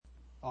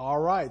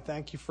All right,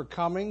 thank you for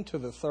coming to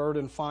the third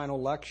and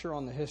final lecture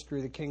on the history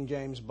of the King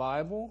James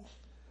Bible.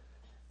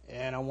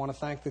 And I want to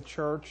thank the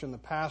church and the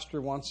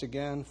pastor once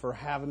again for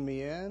having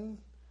me in,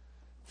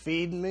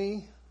 feeding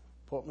me,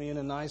 put me in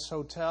a nice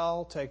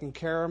hotel, taking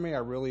care of me. I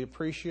really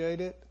appreciate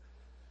it.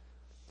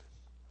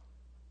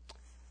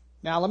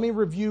 Now let me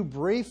review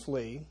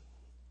briefly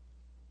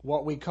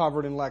what we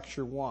covered in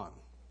Lecture 1.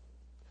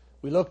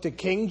 We looked at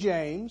King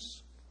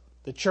James,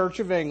 the Church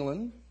of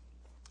England,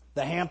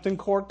 the Hampton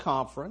Court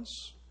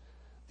Conference,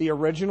 the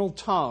original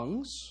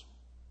tongues,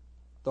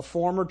 the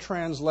former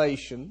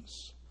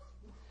translations,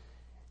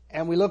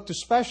 and we looked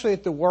especially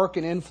at the work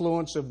and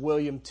influence of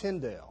William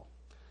Tyndale.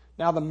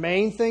 Now, the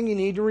main thing you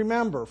need to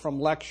remember from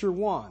Lecture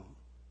 1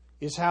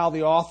 is how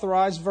the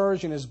Authorized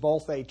Version is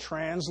both a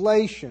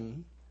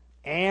translation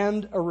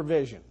and a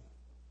revision.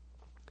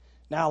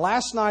 Now,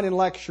 last night in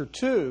Lecture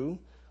 2,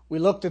 we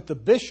looked at the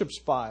Bishop's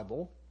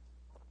Bible.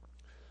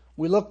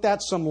 We looked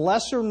at some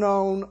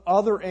lesser-known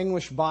other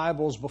English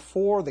Bibles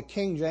before the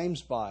King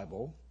James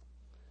Bible.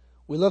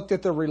 We looked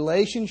at the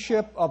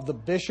relationship of the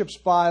Bishop's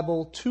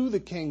Bible to the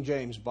King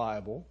James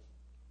Bible.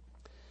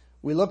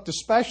 We looked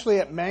especially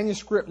at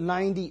Manuscript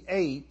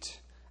 98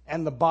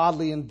 and the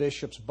Bodleian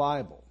Bishop's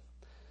Bible.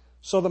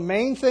 So the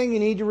main thing you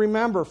need to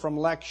remember from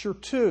Lecture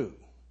 2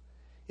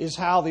 is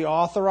how the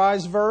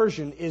Authorized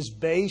Version is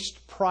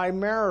based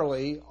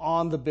primarily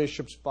on the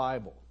Bishop's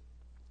Bible.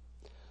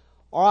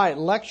 All right,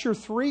 Lecture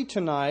 3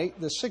 tonight,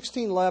 the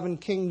 1611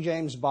 King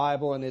James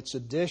Bible and its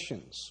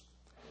editions.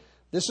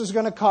 This is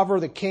going to cover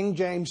the King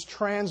James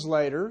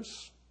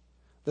translators,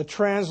 the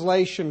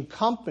translation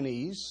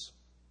companies,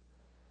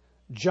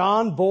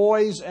 John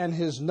Boyes and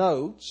his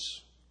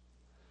notes,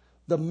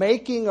 the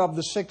making of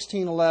the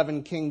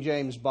 1611 King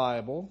James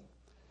Bible,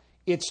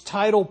 its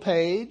title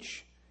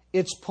page,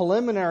 its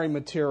preliminary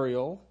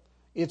material,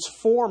 its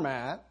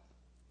format,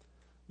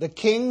 the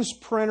King's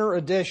Printer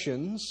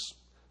editions,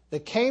 the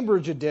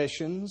Cambridge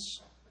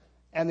editions,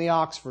 and the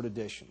Oxford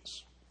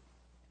editions.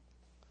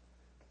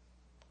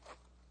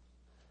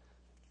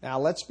 Now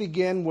let's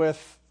begin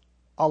with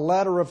a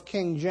letter of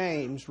King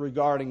James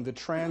regarding the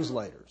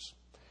translators.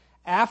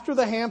 After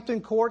the Hampton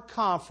Court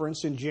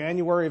Conference in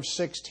January of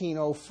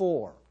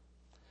 1604,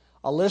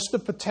 a list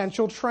of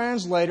potential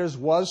translators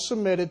was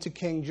submitted to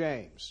King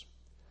James.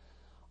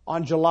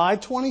 On July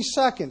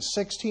 22nd,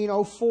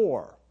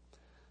 1604,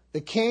 the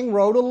king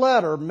wrote a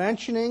letter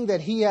mentioning that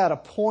he had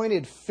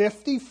appointed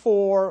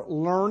 54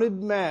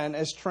 learned men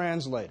as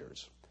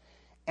translators.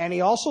 And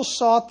he also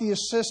sought the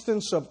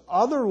assistance of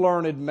other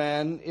learned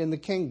men in the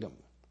kingdom.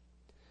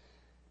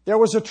 There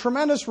was a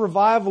tremendous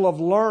revival of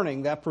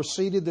learning that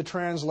preceded the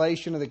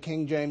translation of the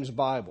King James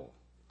Bible.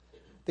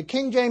 The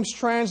King James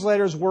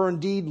translators were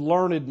indeed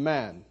learned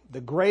men, the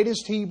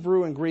greatest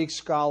Hebrew and Greek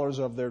scholars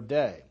of their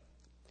day.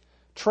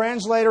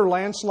 Translator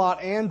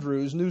Lancelot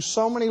Andrewes knew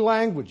so many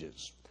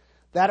languages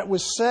that it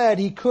was said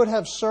he could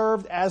have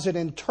served as an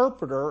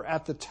interpreter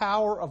at the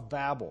Tower of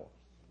Babel.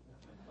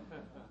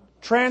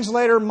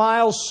 Translator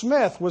Miles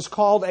Smith was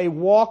called a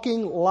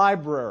walking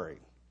library.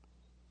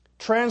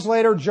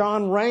 Translator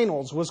John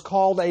Reynolds was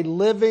called a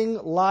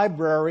living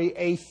library,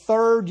 a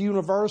third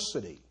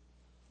university,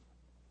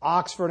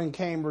 Oxford and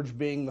Cambridge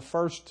being the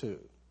first two.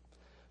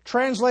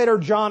 Translator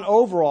John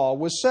Overall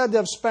was said to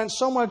have spent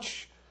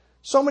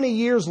so many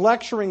years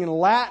lecturing in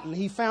Latin,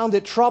 he found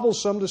it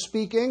troublesome to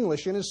speak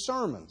English in his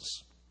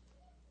sermons.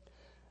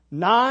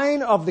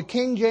 9 of the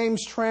King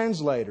James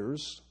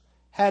translators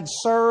had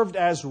served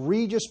as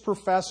Regius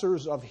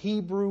Professors of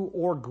Hebrew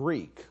or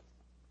Greek.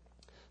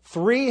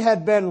 3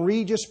 had been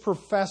Regius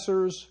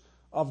Professors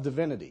of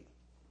Divinity.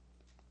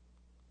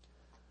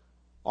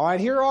 All right,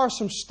 here are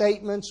some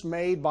statements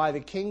made by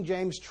the King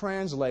James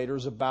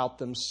translators about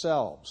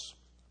themselves.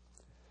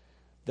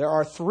 There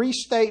are 3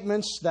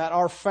 statements that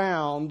are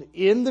found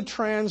in the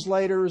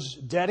translators'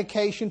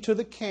 dedication to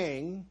the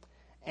king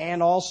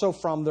and also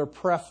from their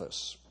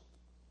preface.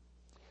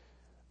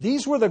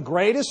 These were the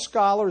greatest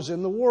scholars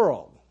in the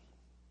world,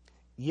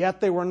 yet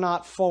they were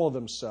not full of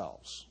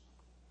themselves.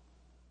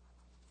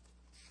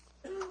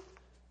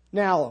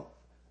 Now,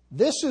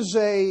 this is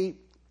a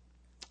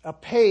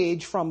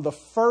page from the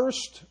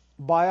first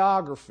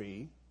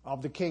biography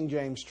of the King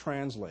James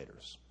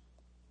translators.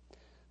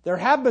 There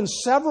have been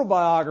several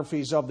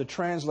biographies of the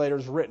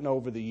translators written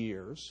over the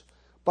years,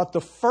 but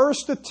the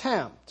first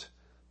attempt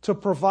to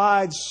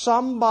provide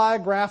some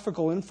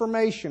biographical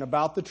information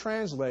about the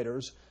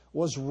translators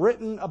was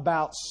written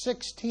about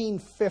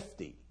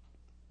 1650.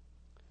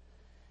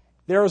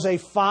 There is a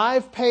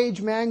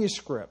 5-page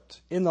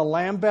manuscript in the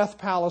Lambeth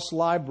Palace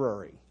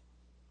Library.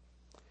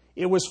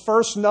 It was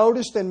first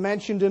noticed and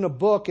mentioned in a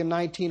book in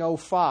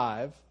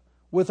 1905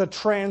 with a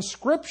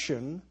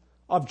transcription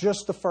of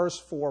just the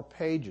first 4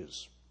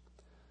 pages.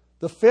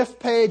 The 5th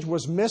page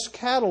was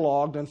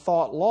miscatalogued and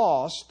thought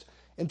lost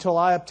until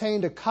I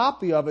obtained a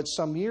copy of it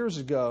some years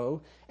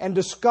ago and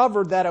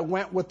discovered that it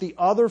went with the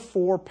other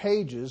 4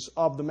 pages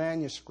of the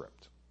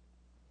manuscript.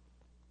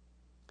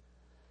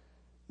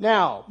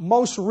 Now,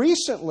 most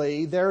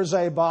recently, there's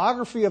a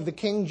biography of the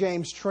King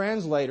James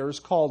translators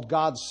called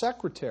God's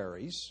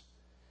Secretaries,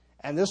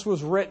 and this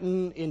was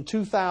written in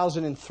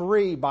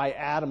 2003 by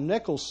Adam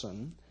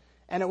Nicholson,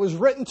 and it was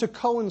written to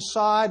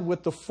coincide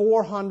with the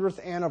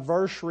 400th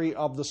anniversary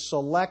of the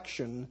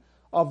selection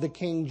of the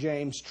King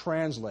James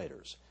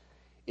translators.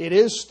 It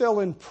is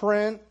still in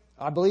print.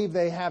 I believe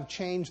they have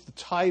changed the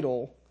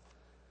title,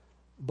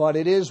 but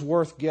it is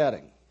worth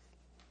getting.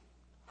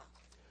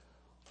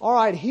 All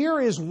right,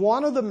 here is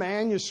one of the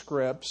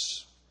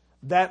manuscripts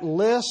that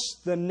lists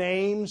the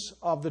names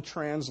of the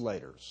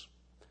translators.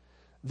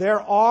 There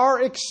are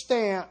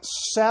extant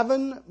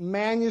 7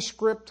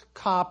 manuscript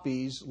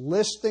copies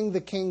listing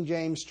the King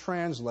James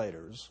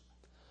translators,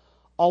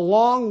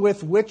 along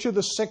with which of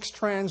the 6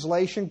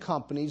 translation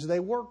companies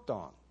they worked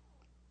on.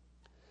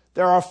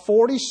 There are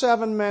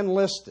 47 men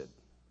listed.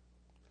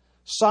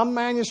 Some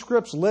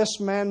manuscripts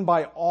list men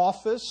by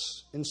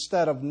office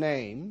instead of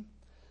name.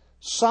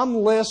 Some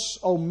lists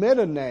omit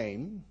a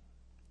name.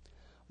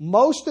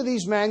 Most of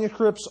these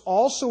manuscripts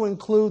also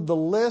include the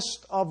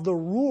list of the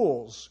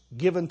rules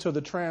given to the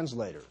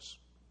translators.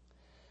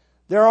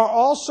 There are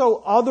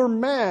also other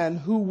men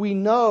who we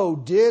know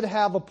did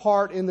have a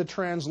part in the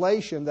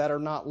translation that are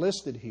not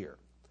listed here.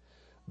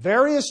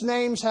 Various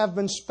names have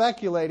been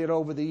speculated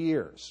over the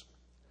years.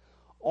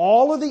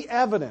 All of the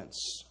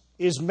evidence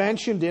is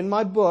mentioned in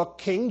my book,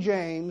 King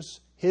James,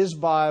 His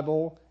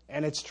Bible,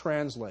 and its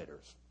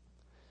translators.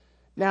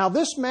 Now,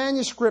 this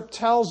manuscript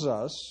tells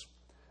us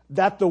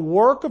that the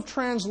work of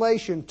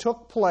translation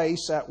took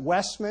place at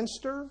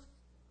Westminster,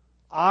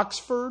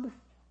 Oxford,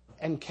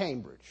 and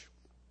Cambridge.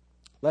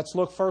 Let's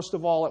look first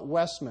of all at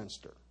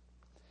Westminster.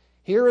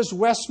 Here is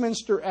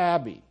Westminster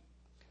Abbey.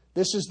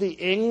 This is the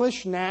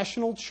English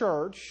National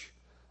Church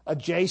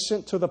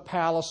adjacent to the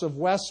Palace of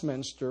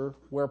Westminster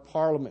where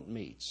Parliament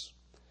meets.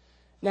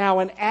 Now,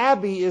 an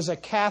abbey is a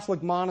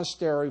Catholic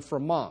monastery for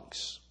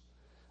monks.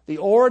 The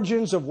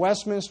origins of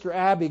Westminster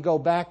Abbey go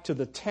back to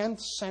the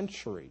 10th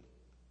century.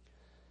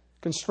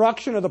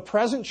 Construction of the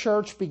present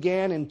church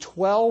began in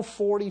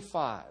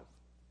 1245.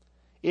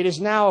 It is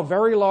now a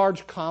very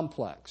large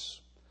complex.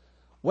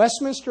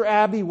 Westminster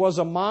Abbey was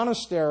a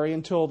monastery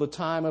until the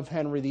time of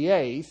Henry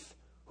VIII,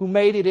 who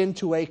made it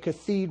into a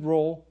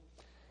cathedral.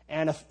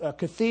 And a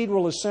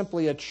cathedral is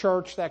simply a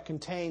church that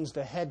contains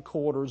the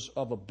headquarters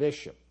of a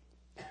bishop.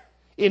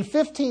 In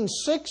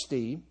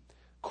 1560,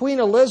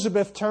 Queen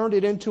Elizabeth turned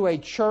it into a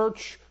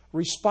church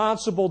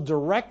responsible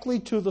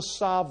directly to the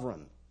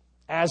sovereign,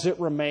 as it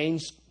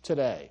remains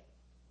today,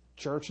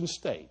 church and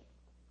state.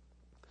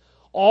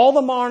 All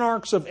the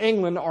monarchs of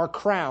England are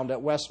crowned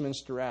at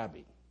Westminster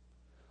Abbey.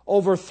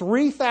 Over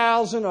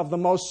 3,000 of the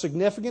most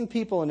significant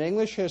people in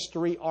English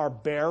history are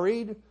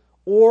buried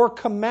or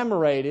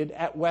commemorated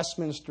at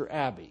Westminster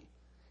Abbey.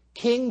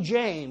 King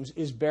James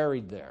is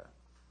buried there.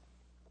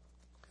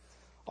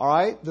 All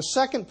right, the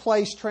second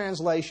place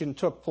translation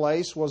took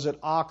place was at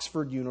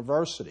Oxford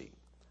University.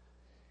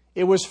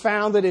 It was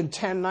founded in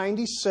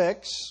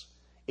 1096.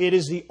 It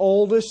is the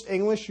oldest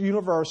English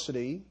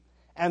university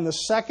and the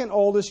second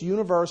oldest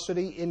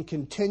university in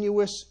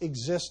continuous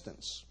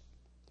existence.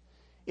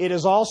 It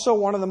is also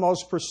one of the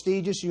most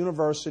prestigious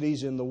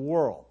universities in the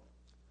world.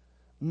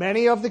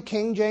 Many of the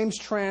King James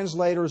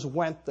translators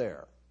went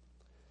there.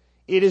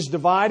 It is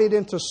divided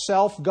into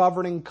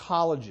self-governing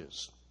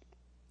colleges.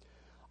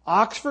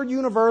 Oxford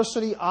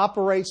University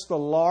operates the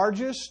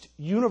largest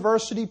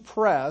university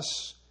press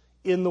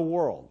in the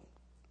world.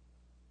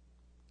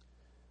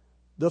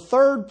 The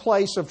third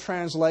place of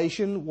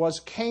translation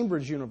was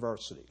Cambridge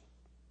University.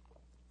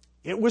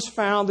 It was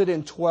founded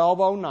in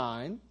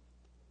 1209.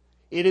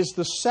 It is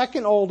the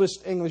second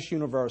oldest English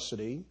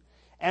university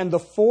and the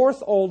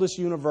fourth oldest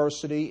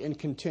university in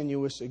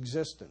continuous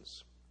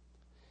existence.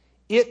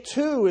 It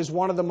too is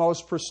one of the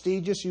most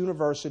prestigious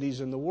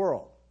universities in the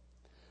world.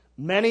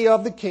 Many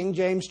of the King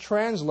James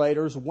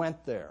translators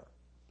went there.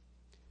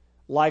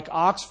 Like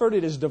Oxford,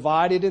 it is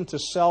divided into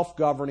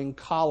self-governing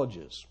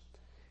colleges.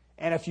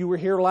 And if you were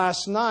here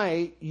last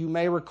night, you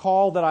may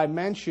recall that I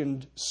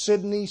mentioned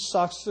Sidney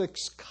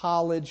Sussex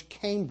College,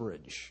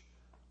 Cambridge,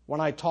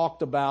 when I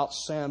talked about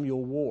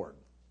Samuel Ward.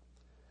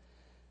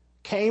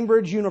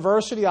 Cambridge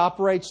University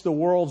operates the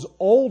world's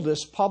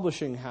oldest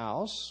publishing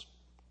house,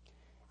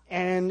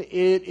 and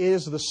it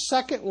is the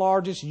second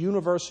largest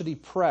university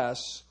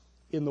press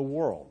in the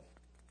world.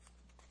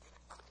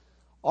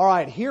 All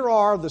right, here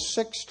are the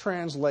 6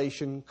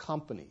 translation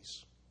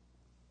companies.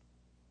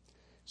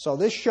 So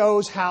this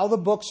shows how the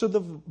books of the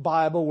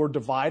Bible were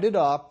divided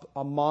up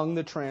among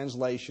the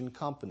translation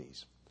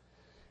companies.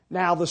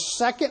 Now, the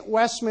second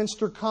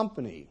Westminster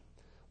Company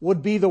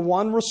would be the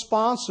one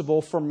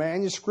responsible for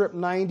manuscript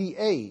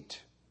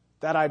 98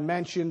 that I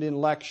mentioned in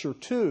Lecture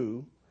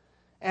 2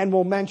 and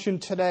will mention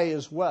today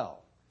as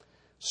well.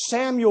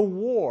 Samuel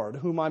Ward,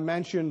 whom I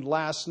mentioned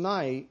last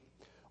night,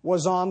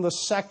 was on the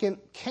second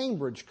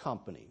Cambridge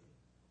Company.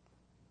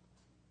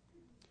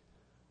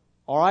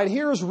 All right,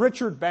 here's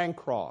Richard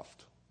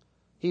Bancroft.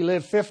 He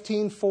lived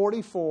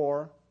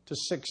 1544 to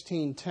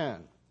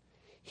 1610.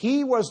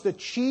 He was the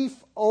chief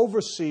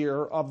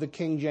overseer of the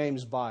King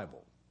James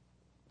Bible.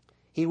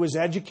 He was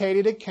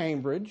educated at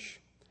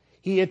Cambridge.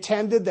 He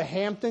attended the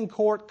Hampton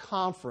Court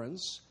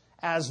Conference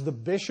as the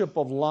Bishop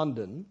of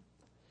London.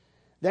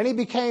 Then he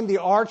became the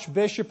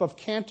Archbishop of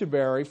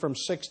Canterbury from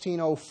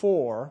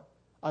 1604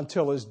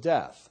 until his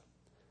death.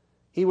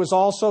 He was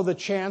also the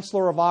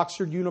Chancellor of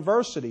Oxford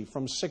University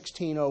from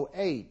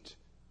 1608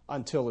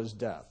 until his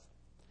death.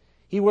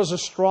 He was a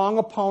strong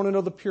opponent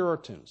of the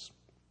Puritans.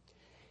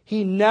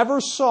 He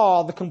never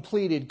saw the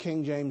completed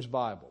King James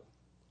Bible.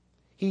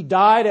 He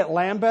died at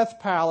Lambeth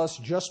Palace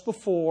just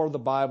before the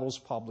Bible's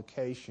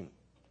publication.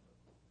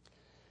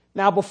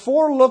 Now,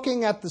 before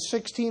looking at the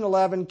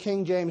 1611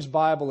 King James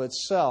Bible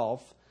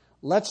itself,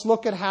 let's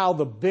look at how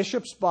the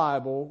bishop's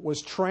Bible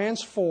was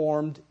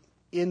transformed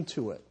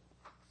into it.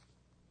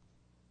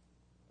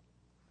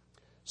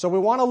 So we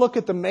want to look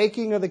at the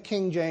making of the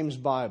King James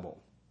Bible.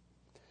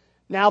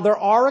 Now, there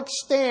are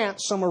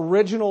extant some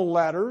original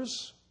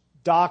letters,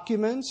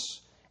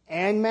 documents,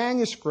 and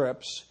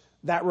manuscripts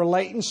that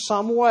relate in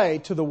some way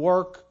to the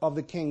work of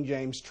the King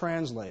James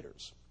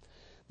translators.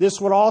 This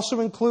would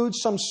also include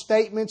some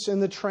statements in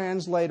the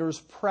translator's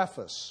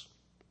preface.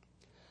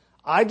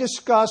 I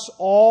discuss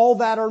all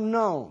that are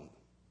known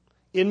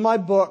in my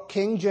book,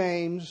 King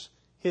James,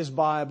 His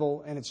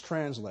Bible, and its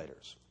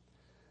Translators.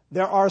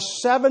 There are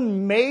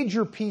 7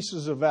 major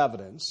pieces of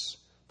evidence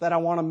that I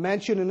want to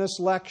mention in this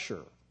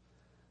lecture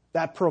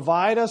that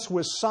provide us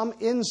with some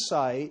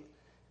insight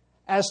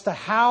as to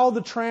how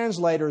the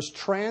translators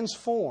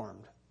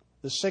transformed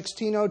the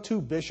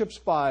 1602 Bishop's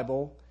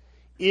Bible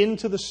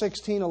into the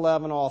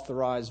 1611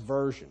 Authorized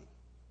Version.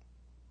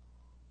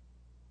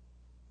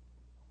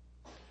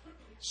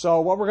 So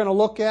what we're going to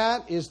look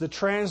at is the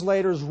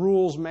Translator's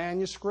Rules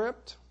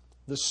manuscript,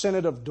 the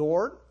Synod of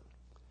Dort,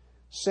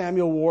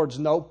 Samuel Ward's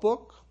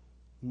notebook,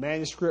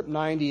 Manuscript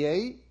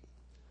 98,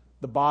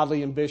 the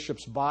Bodleian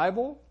Bishop's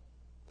Bible,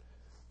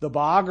 the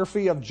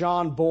biography of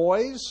John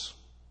Boys,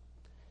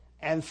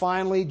 and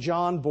finally,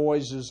 John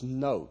Boys'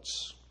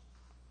 notes.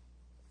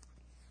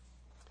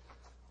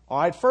 All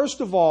right,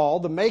 first of all,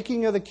 the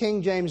making of the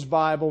King James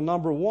Bible,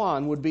 number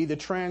 1, would be the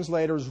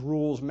Translator's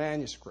Rules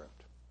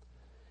manuscript.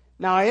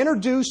 Now, I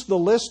introduced the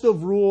list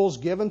of rules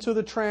given to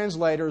the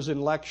translators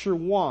in Lecture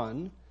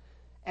 1,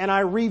 and I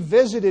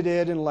revisited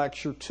it in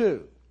Lecture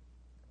 2.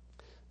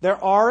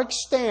 There are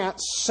extant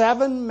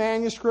 7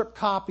 manuscript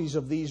copies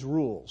of these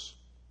rules.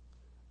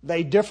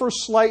 They differ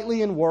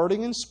slightly in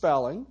wording and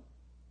spelling.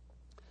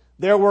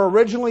 There were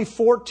originally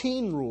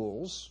 14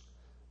 rules.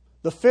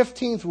 The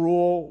 15th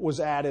rule was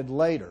added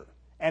later,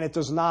 and it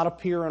does not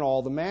appear in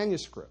all the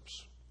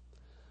manuscripts.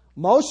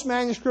 Most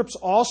manuscripts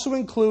also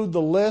include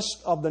the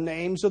list of the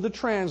names of the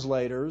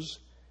translators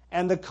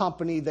and the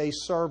company they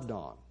served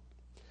on.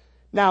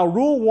 Now,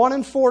 Rule 1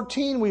 and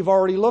 14 we've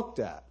already looked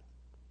at.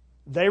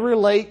 They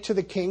relate to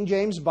the King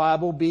James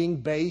Bible being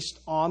based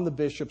on the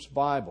Bishop's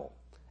Bible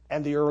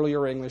and the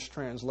earlier English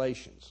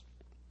translations.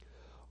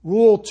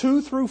 Rule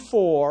 2 through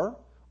 4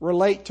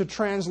 relate to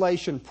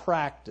translation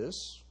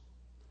practice.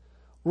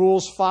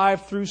 Rules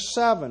 5 through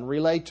 7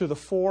 relate to the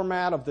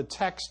format of the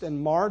text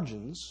and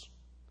margins.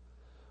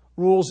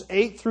 Rules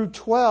 8 through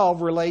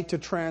 12 relate to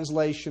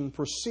translation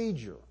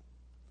procedure.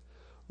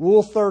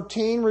 Rule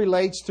 13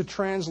 relates to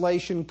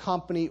translation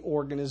company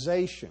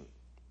organization.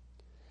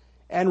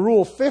 And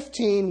Rule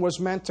 15 was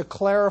meant to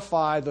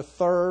clarify the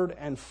 3rd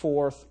and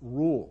 4th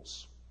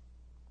rules.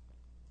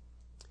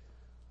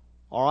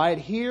 All right,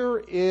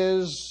 here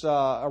is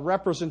a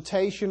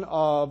representation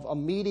of a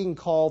meeting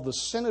called the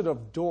Synod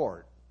of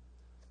Dort,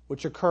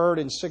 which occurred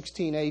in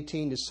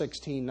 1618 to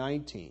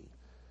 1619.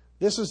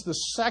 This is the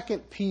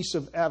second piece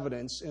of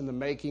evidence in the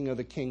making of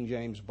the King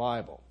James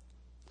Bible.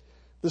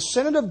 The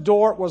Synod of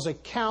Dort was a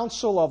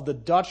council of the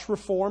Dutch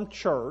Reformed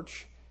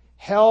Church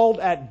held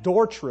at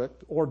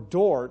Dordrecht or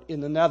Dort in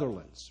the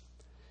Netherlands.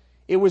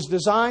 It was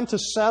designed to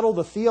settle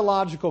the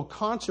theological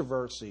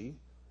controversy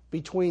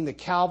between the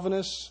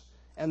Calvinists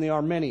and the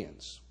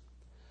Arminians.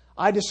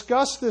 I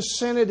discuss this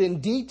synod in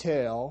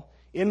detail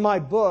in my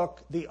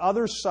book, The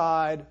Other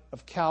Side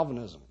of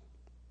Calvinism.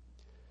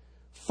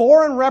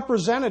 Foreign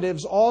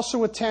representatives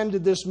also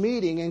attended this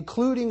meeting,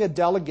 including a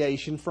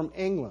delegation from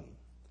England.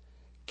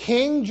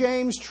 King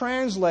James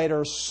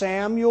translator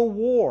Samuel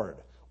Ward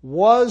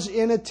was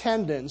in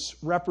attendance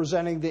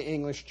representing the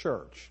English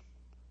church.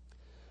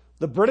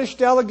 The British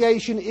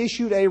delegation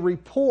issued a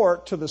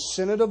report to the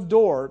Synod of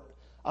Dort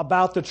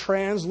about the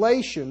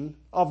translation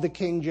of the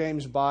King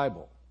James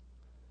Bible.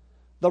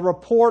 The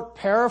report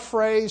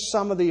paraphrased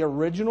some of the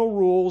original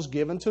rules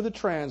given to the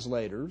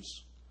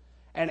translators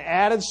and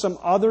added some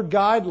other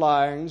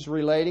guidelines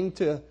relating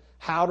to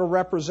how to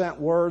represent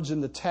words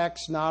in the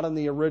text not in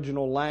the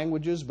original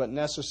languages but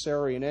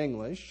necessary in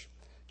English,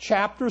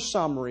 chapter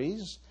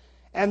summaries,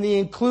 and the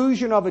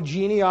inclusion of a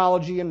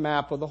genealogy and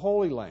map of the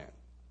Holy Land.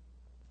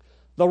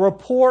 The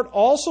report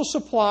also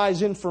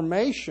supplies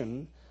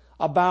information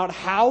about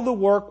how the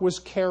work was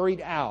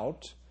carried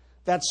out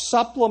that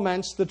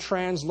supplements the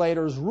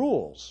translator's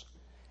rules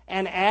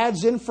and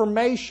adds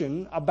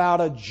information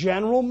about a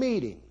general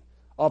meeting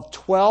of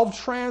 12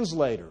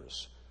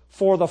 translators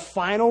for the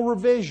final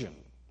revision,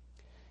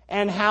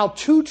 and how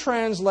 2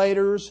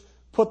 translators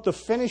put the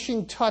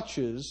finishing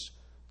touches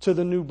to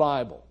the new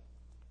Bible.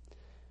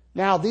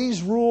 Now,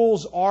 these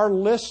rules are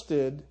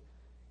listed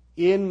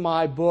in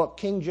my book,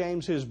 King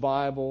James, His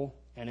Bible,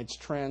 and its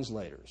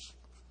Translators.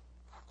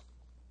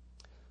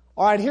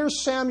 All right,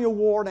 here's Samuel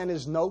Ward and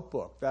his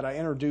notebook that I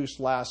introduced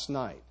last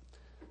night.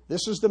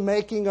 This is the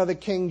making of the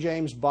King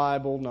James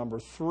Bible, number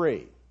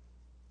 3.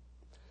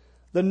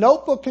 The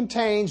notebook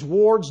contains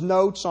Ward's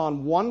notes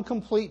on 1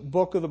 complete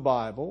book of the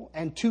Bible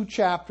and 2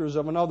 chapters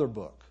of another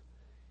book.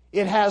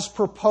 It has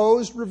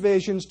proposed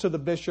revisions to the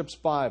bishop's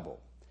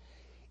Bible.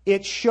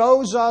 It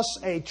shows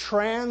us a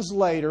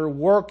translator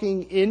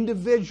working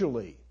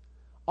individually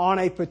on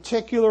a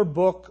particular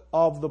book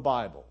of the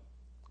Bible.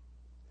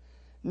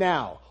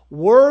 Now,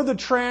 were the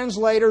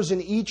translators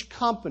in each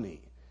company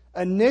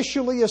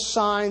initially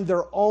assigned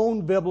their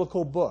own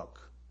biblical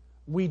book?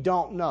 We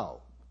don't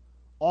know.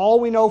 All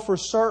we know for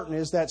certain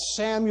is that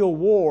Samuel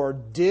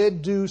Ward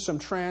did do some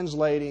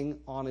translating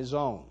on his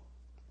own.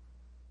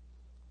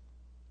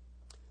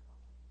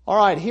 All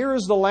right, here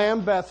is the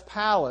Lambeth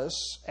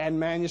Palace and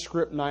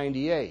Manuscript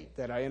 98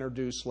 that I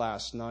introduced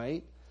last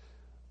night.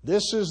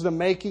 This is the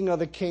making of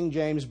the King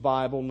James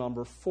Bible,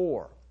 number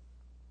 4.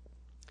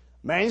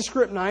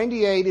 Manuscript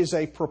 98 is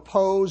a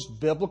proposed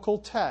biblical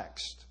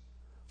text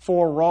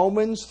for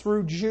Romans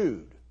through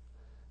Jude,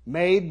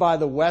 made by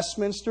the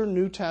Westminster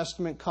New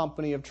Testament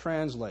Company of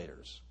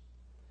Translators.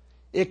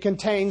 It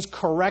contains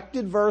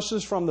corrected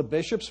verses from the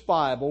bishop's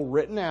Bible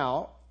written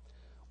out,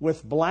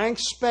 with blank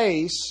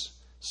space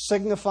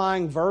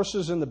signifying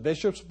verses in the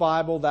bishop's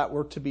Bible that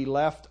were to be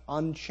left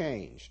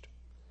unchanged.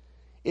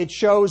 It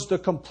shows the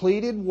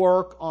completed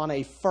work on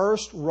a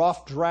first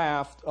rough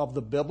draft of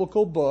the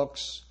biblical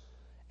books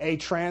a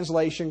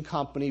translation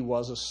company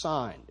was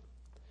assigned.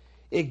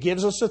 It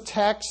gives us a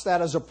text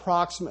that is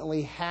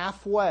approximately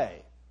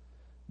halfway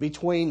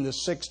between the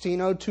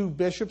 1602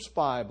 Bishop's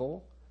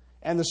Bible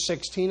and the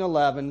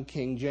 1611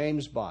 King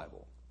James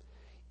Bible.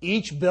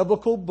 Each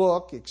biblical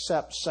book,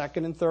 except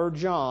 2nd and 3rd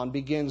John,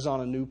 begins on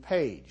a new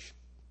page.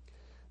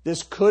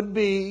 This could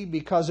be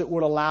because it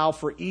would allow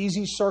for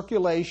easy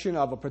circulation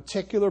of a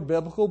particular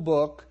biblical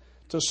book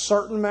to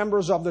certain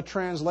members of the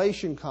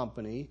translation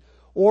company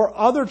or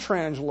other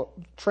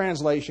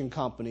translation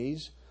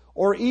companies,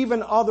 or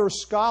even other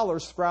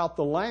scholars throughout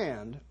the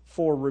land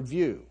for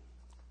review.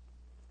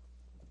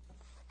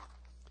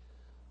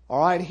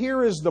 All right,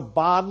 here is the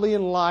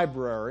Bodleian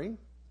Library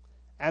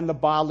and the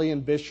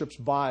Bodleian Bishop's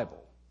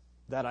Bible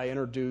that I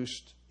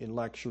introduced in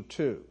Lecture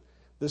 2.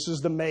 This is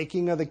the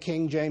making of the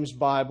King James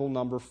Bible,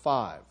 number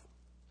 5.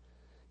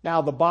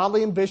 Now, the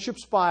Bodleian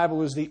Bishop's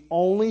Bible is the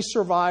only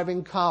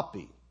surviving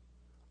copy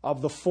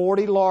of the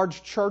 40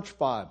 large church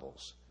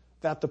Bibles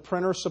that the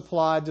printer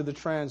supplied to the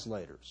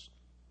translators.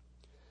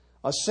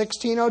 A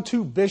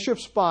 1602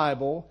 Bishop's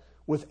Bible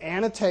with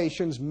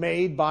annotations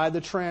made by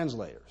the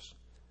translators.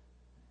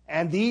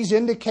 And these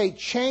indicate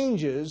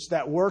changes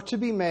that were to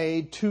be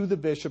made to the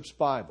Bishop's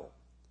Bible.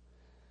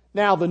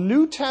 Now, the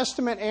New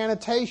Testament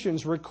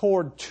annotations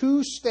record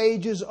 2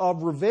 stages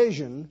of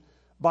revision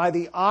by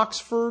the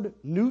Oxford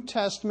New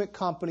Testament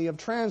Company of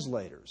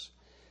Translators.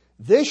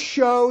 This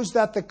shows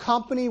that the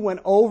company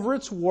went over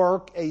its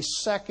work a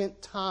second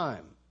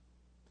time.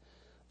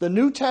 The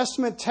New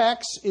Testament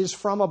text is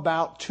from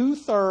about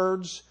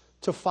 2/3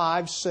 to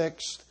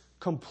 5/6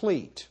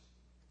 complete.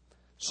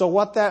 So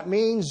what that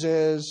means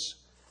is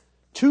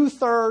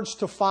 2/3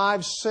 to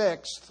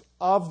 5/6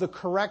 of the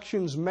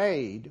corrections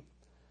made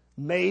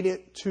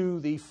it to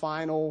the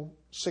final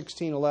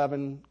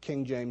 1611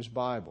 King James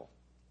Bible.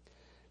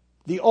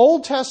 The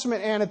Old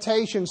Testament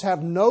annotations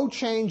have no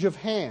change of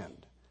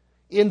hand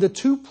in the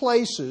 2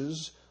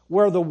 places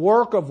where the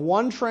work of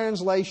one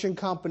translation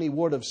company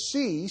would have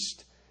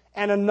ceased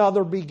and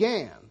another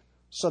began.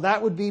 So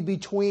that would be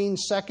between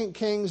 2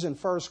 Kings and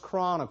 1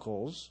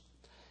 Chronicles,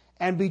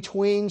 and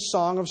between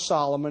Song of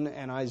Solomon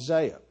and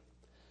Isaiah.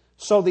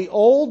 So the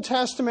Old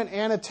Testament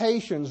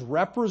annotations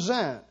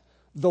represent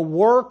the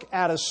work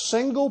at a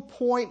single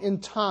point in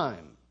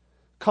time,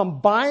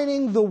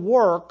 combining the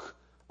work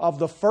of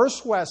the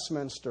First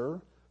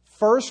Westminster,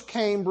 First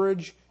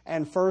Cambridge,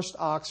 and First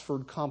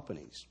Oxford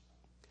companies.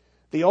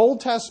 The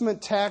Old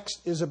Testament text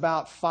is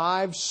about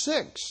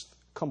 5/6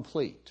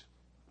 complete.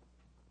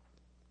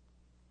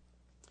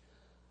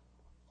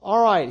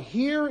 All right,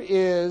 here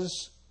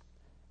is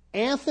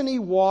Anthony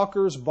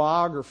Walker's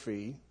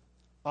biography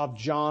of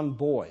John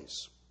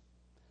Boyes.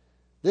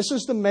 This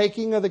is the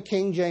making of the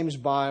King James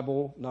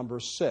Bible,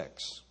 number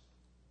 6.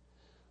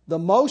 The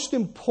most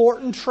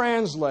important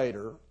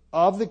translator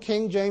of the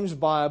King James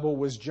Bible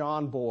was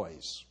John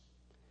Boyes.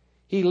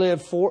 He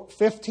lived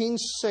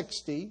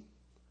 1560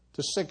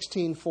 to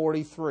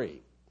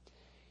 1643.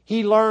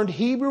 He learned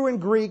Hebrew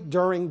and Greek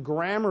during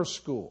grammar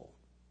school.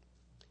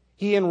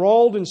 He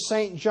enrolled in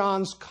St.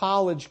 John's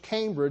College,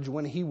 Cambridge,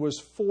 when he was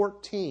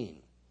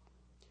 14.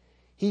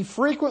 He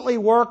frequently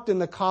worked in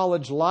the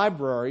college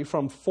library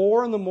from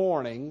 4 in the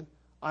morning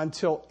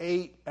until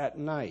 8 at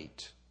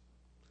night.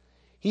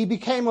 He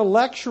became a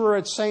lecturer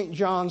at St.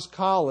 John's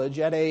College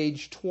at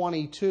age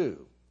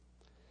 22.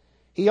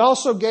 He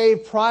also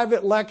gave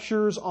private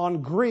lectures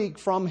on Greek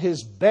from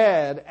his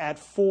bed at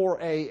 4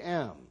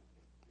 a.m.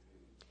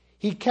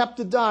 He kept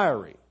a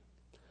diary.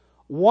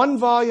 One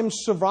volume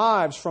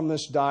survives from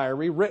this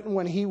diary, written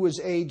when he was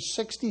age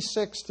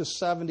 66 to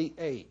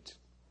 78.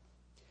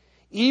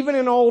 Even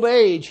in old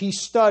age, he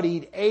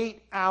studied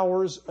 8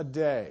 hours a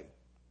day.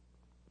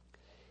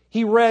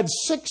 He read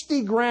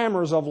 60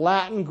 grammars of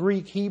Latin,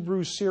 Greek,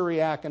 Hebrew,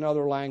 Syriac, and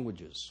other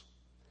languages.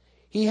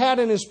 He had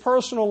in his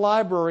personal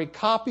library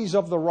copies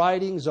of the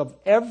writings of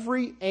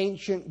every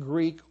ancient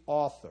Greek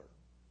author.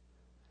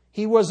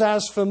 He was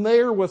as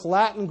familiar with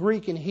Latin,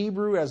 Greek, and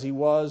Hebrew as he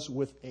was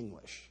with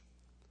English.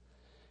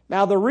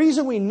 Now, the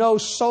reason we know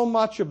so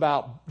much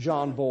about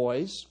John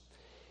Boys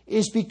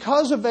is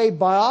because of a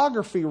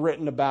biography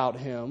written about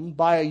him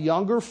by a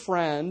younger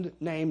friend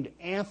named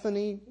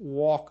Anthony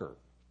Walker.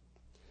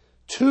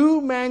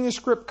 2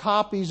 manuscript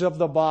copies of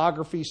the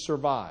biography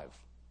survive.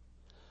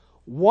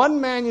 One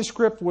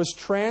manuscript was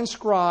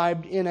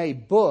transcribed in a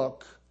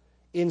book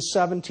in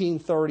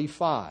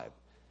 1735.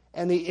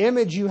 And the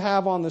image you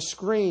have on the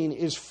screen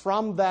is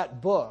from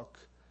that book.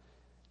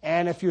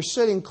 And if you're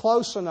sitting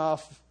close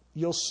enough,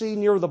 you'll see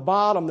near the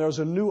bottom there's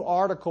a new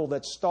article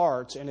that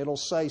starts, and it'll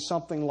say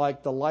something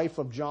like The Life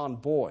of John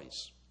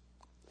Boys.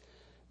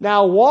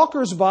 Now,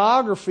 Walker's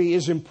biography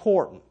is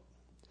important,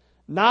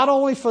 not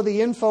only for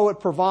the info it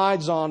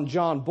provides on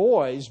John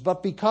Boys,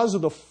 but because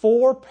of the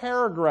 4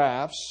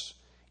 paragraphs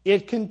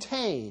it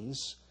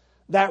contains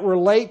that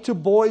relate to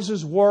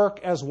Boys' work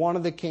as one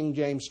of the King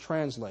James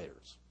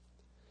translators.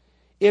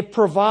 It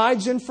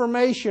provides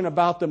information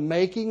about the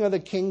making of the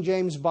King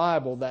James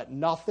Bible that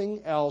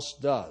nothing else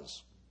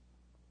does.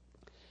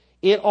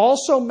 It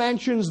also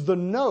mentions the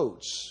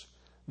notes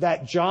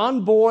that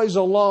John Boys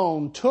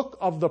alone took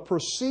of the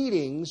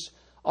proceedings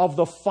of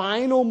the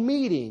final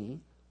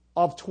meeting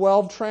of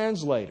 12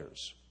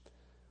 translators,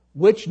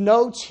 which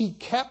notes he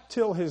kept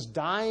till his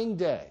dying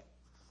day.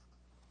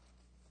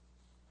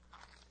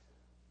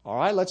 All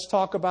right, let's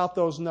talk about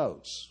those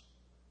notes.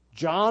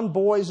 John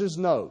Boys'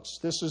 notes.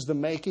 This is the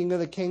making of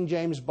the King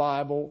James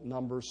Bible,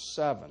 number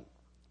 7.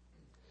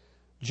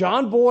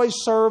 John Boys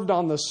served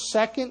on the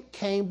Second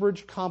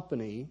Cambridge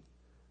Company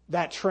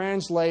that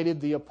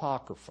translated the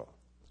Apocrypha.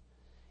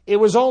 It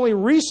was only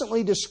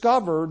recently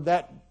discovered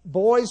that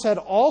Boys had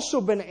also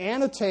been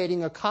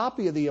annotating a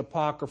copy of the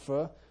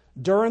Apocrypha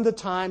during the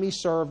time he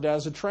served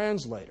as a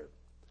translator.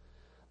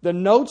 The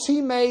notes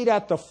he made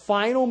at the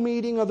final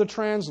meeting of the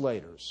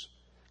translators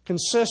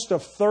consist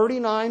of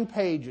 39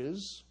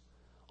 pages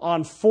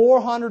on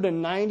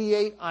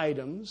 498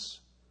 items,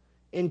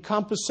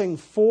 encompassing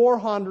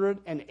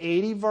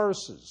 480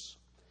 verses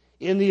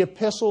in the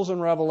epistles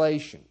and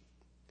Revelation.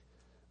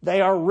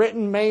 They are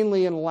written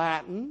mainly in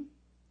Latin,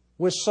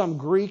 with some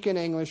Greek and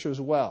English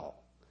as well.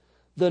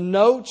 The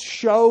notes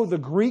show the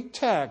Greek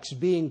text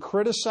being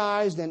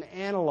criticized and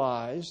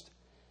analyzed,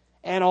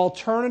 and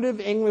alternative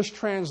English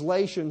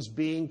translations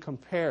being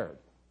compared.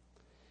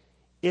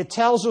 It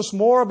tells us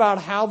more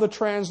about how the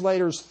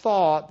translators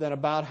thought than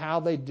about how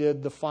they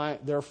did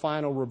their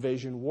final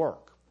revision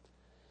work.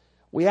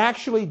 We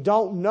actually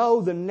don't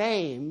know the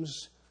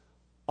names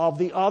of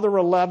the other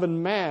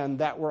 11 men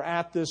that were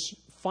at this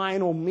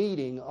final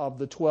meeting of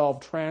the 12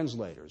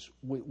 translators.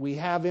 We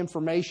have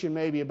information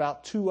maybe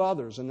about 2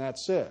 others, and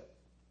that's it.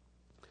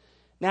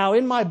 Now,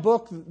 in my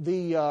book,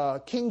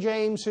 the King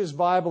James, His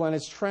Bible, and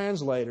its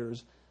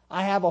Translators,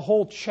 I have a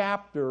whole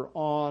chapter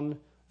on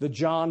the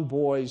John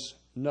Boys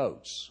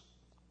notes.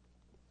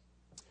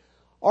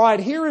 All right,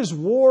 here is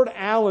Ward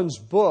Allen's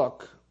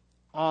book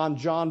on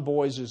John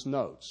Boys'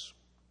 notes.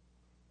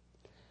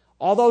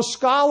 Although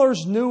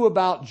scholars knew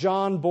about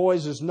John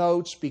Boys'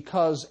 notes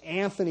because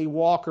Anthony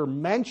Walker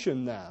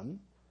mentioned them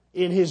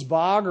in his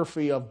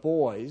biography of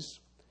Boys,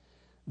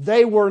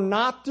 they were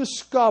not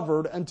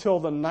discovered until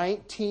the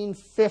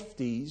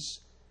 1950s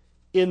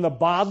in the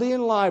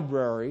Bodleian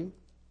Library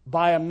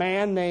by a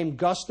man named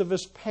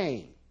Gustavus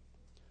Payne.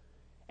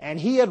 And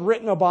he had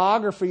written a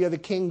biography of the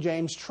King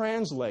James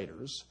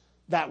translators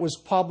that was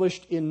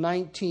published in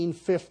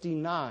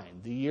 1959,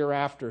 the year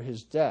after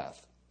his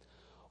death.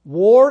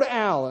 Ward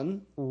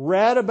Allen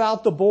read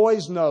about the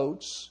Boys'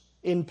 notes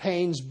in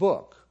Payne's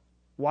book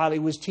while he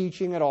was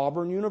teaching at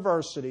Auburn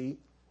University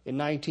in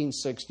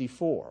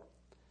 1964.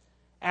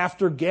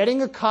 After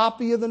getting a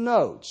copy of the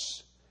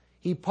notes,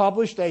 he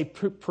published a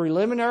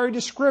preliminary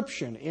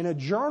description in a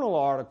journal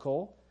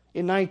article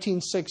in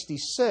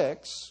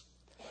 1966.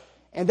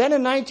 And then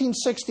in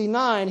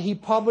 1969, he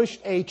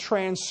published a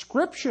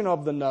transcription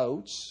of the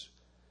notes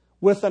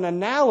with an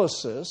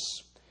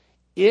analysis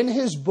in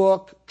his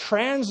book,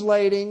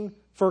 Translating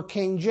for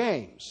King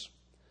James,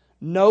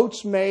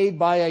 Notes Made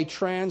by a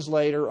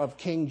Translator of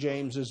King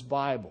James's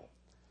Bible.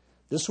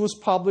 This was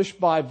published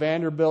by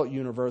Vanderbilt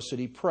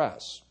University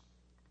Press.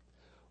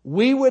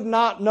 We would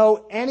not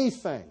know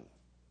anything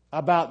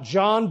about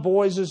John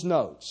Boyce's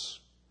notes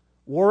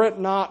were it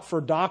not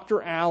for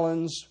Dr.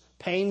 Allen's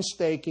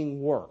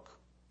painstaking work.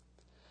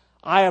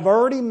 I have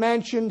already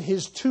mentioned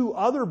his 2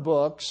 other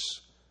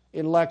books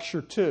in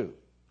Lecture 2.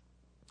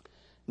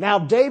 Now,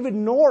 David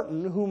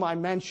Norton, whom I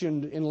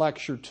mentioned in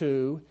Lecture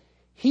 2,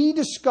 he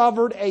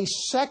discovered a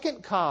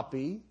second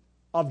copy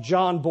of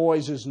John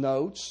Boyce's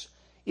notes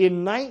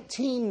in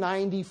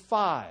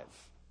 1995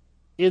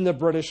 in the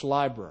British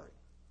Library.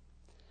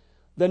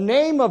 The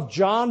name of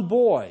John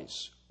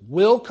Boyce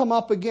will come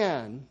up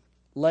again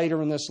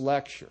later in this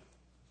lecture.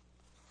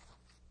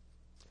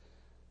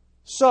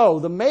 So,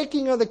 the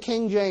making of the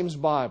King James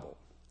Bible.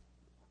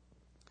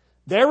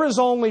 There is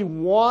only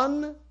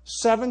one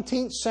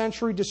 17th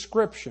century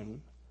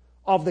description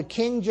of the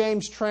King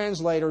James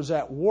translators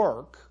at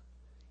work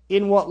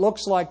in what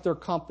looks like their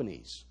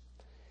companies.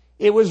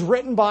 It was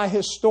written by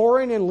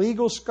historian and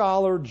legal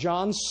scholar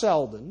John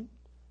Selden.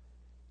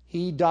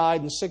 He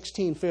died in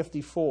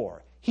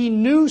 1654. He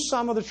knew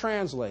some of the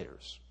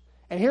translators.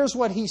 And here's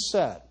what he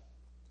said.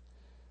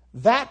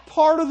 That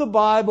part of the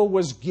Bible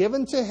was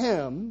given to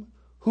him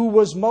who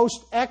was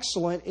most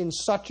excellent in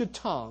such a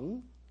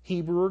tongue,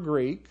 Hebrew or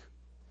Greek.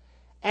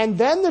 And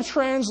then the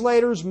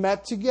translators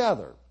met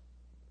together.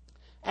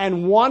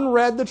 And one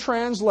read the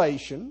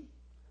translation,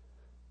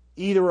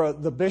 either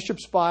the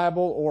bishop's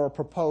Bible or a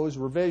proposed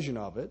revision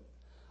of it,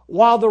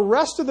 while the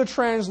rest of the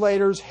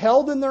translators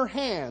held in their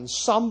hands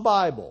some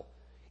Bible,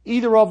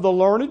 either of the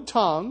learned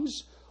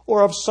tongues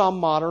or of some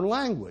modern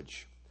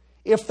language.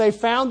 If they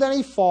found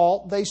any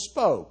fault, they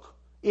spoke.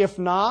 If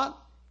not,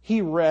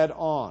 he read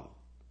on.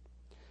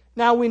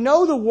 Now, we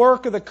know the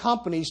work of the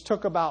companies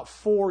took about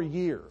 4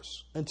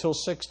 years until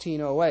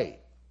 1608.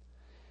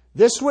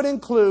 This would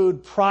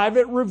include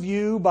private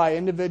review by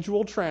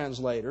individual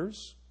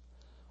translators,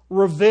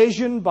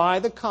 revision by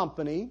the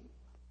company,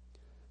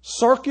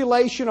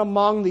 circulation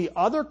among the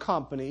other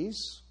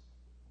companies,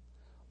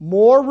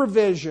 more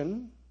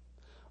revision,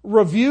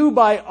 review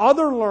by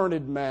other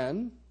learned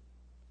men,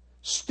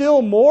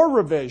 still more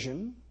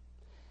revision,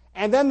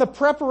 and then the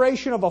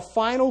preparation of a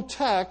final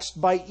text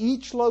by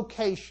each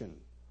location,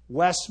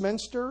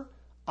 Westminster,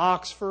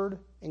 Oxford,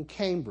 and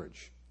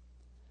Cambridge.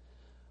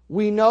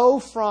 We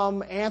know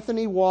from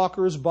Anthony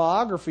Walker's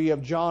biography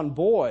of John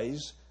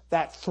Boyce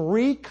that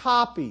 3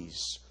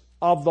 copies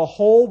of the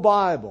whole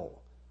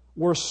Bible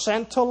were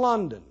sent to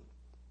London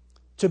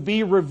to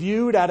be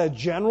reviewed at a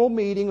general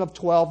meeting of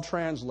 12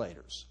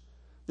 translators.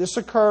 This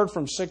occurred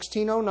from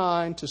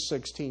 1609 to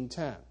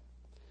 1610.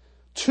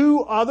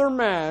 2 other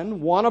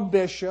men, one a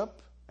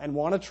bishop and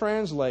one a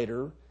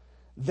translator,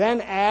 then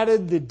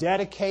added the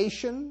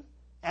dedication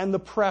and the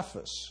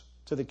preface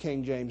to the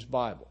King James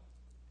Bible.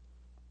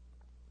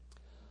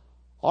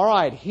 All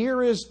right,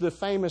 here is the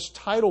famous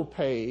title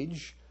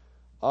page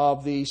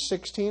of the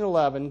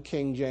 1611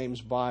 King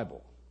James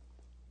Bible.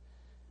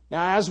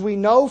 Now, as we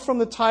know from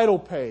the title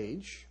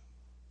page,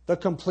 the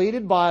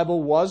completed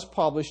Bible was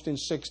published in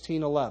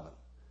 1611.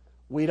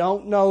 We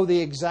don't know the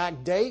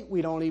exact date.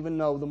 We don't even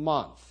know the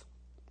month.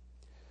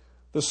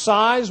 The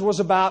size was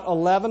about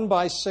 11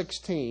 by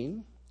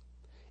 16.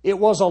 It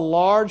was a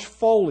large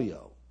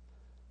folio.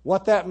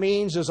 What that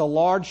means is a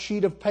large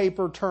sheet of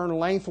paper turned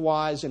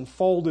lengthwise and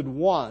folded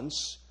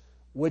once,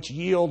 which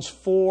yields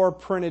 4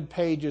 printed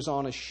pages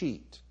on a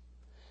sheet.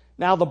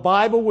 Now, the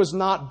Bible was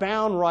not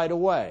bound right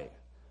away.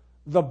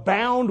 The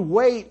bound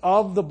weight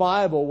of the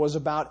Bible was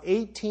about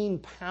 18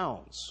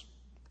 pounds.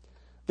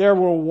 There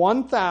were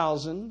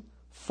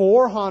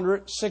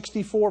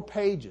 1,464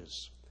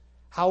 pages.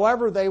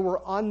 However, they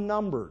were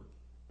unnumbered.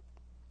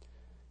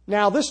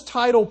 Now, this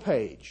title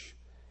page,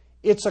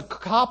 it's a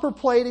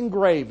copperplate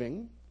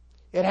engraving.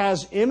 It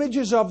has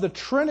images of the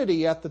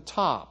Trinity at the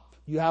top.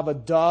 You have a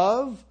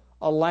dove,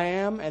 a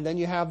lamb, and then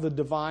you have the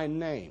divine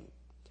name.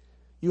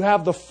 You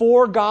have the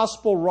 4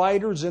 gospel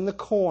writers in the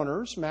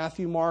corners,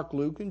 Matthew, Mark,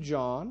 Luke, and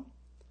John.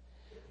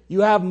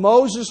 You have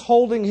Moses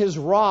holding his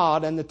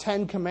rod and the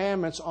 10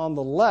 Commandments on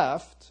the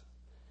left,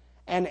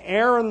 and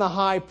Aaron the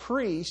high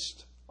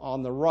priest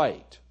on the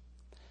right.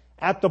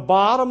 At the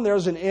bottom,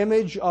 there's an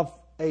image of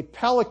a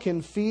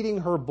pelican feeding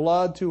her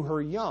blood to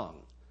her young,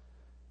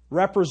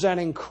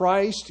 representing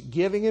Christ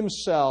giving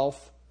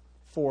himself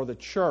for the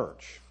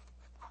church.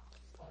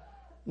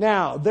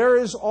 Now, there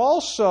is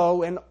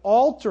also an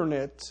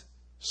alternate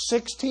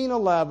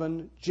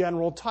 1611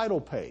 general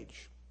title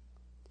page.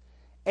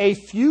 A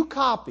few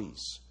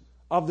copies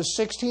of the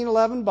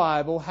 1611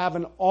 Bible have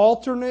an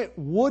alternate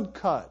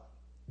woodcut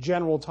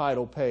general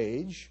title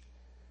page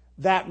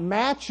that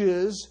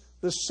matches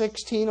the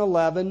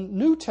 1611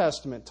 New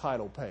Testament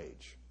title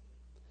page.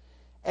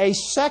 A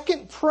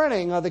second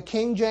printing of the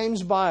King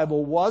James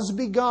Bible was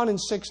begun in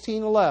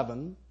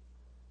 1611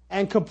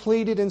 and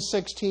completed in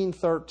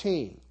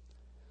 1613.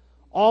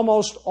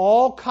 Almost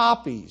all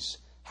copies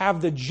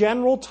have the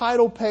general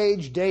title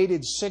page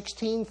dated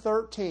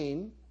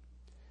 1613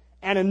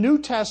 and a New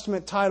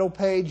Testament title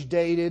page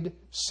dated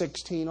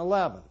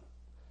 1611.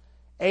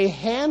 A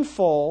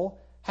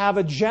handful have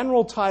a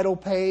general title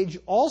page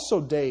also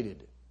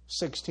dated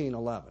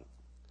 1611.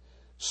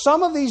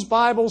 Some of these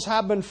Bibles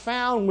have been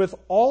found with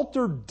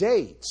altered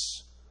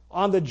dates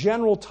on the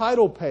general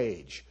title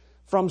page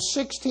from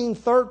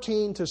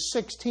 1613 to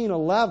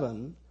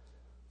 1611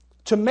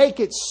 to make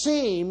it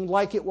seem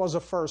like it was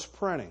a first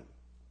printing.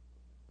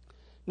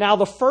 Now,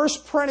 the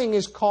first printing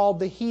is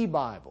called the He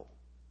Bible.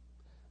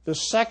 The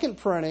second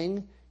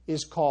printing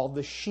is called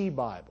the She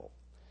Bible.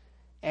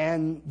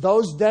 And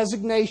those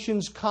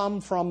designations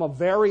come from a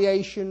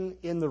variation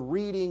in the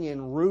reading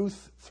in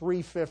Ruth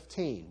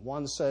 3:15.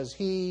 One says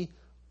he,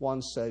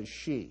 one says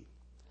she.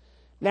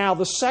 Now,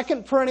 the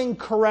second printing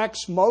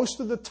corrects most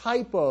of the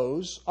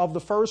typos of the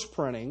first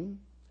printing,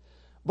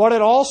 but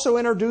it also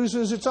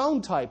introduces its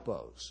own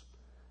typos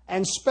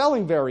and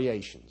spelling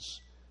variations,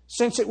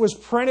 since it was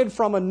printed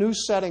from a new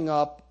setting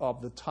up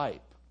of the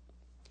type.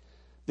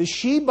 The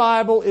She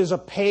Bible is a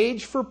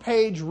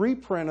page-for-page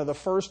reprint of the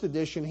first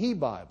edition He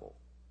Bible,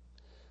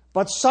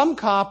 but some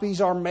copies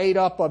are made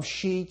up of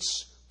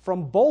sheets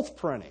from both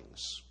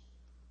printings.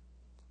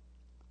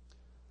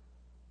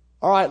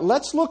 All right,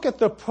 let's look at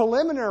the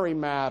preliminary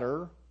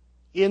matter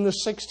in the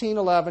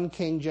 1611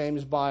 King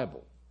James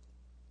Bible.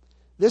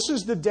 This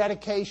is the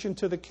dedication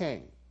to the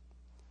king.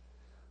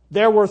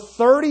 There were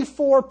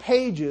 34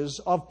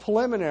 pages of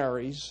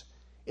preliminaries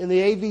in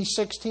the AV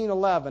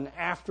 1611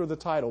 after the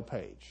title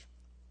page.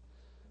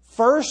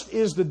 First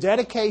is the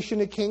dedication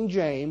to King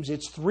James.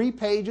 It's 3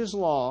 pages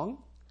long.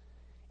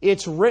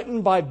 It's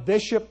written by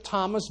Bishop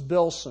Thomas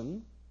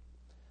Bilson.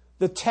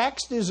 The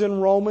text is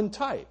in Roman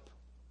type.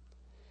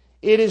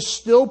 It is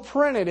still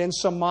printed in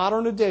some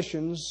modern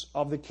editions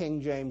of the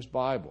King James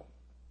Bible.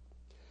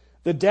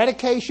 The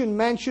dedication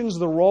mentions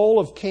the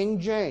role of King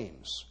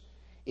James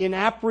in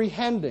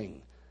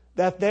apprehending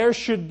that there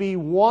should be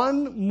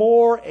one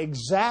more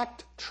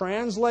exact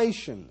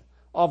translation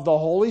of the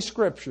Holy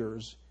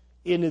Scriptures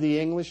into the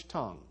English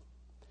tongue.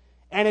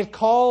 And it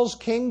calls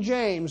King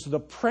James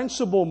the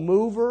principal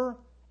mover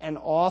and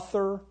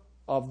author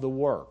of the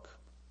work.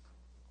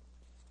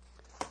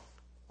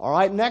 All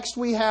right, next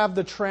we have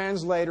the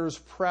translator's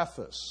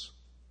preface.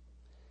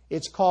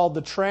 It's called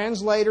The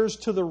Translators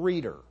to the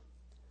Reader.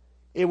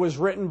 It was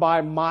written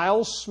by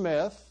Miles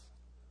Smith,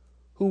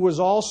 who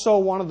was also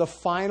one of the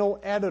final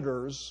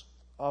editors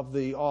of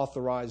the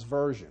authorized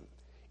version.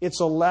 It's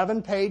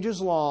 11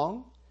 pages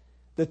long.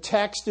 The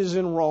text is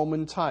in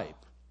Roman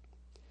type.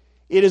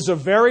 It is a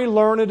very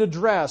learned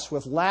address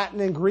with Latin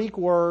and Greek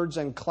words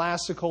and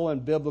classical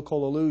and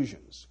biblical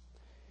allusions.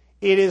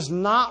 It is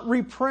not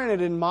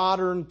reprinted in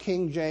modern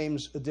King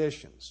James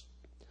editions.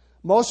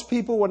 Most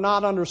people would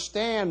not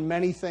understand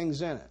many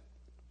things in it.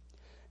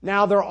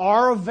 Now, there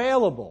are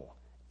available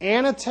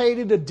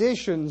annotated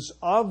editions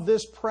of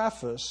this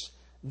preface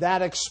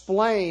that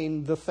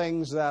explain the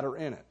things that are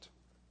in it.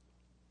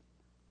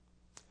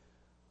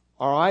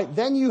 All right,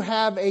 then you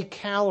have a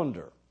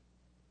calendar.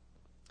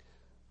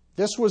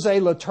 This was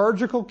a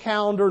liturgical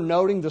calendar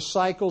noting the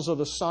cycles of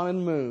the sun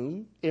and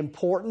moon,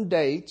 important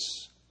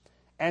dates,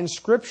 and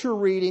scripture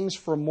readings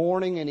for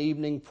morning and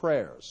evening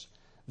prayers.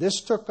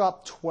 This took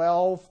up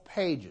 12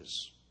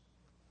 pages.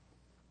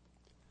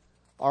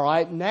 All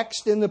right,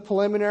 next in the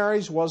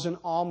preliminaries was an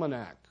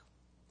almanac.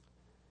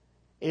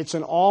 It's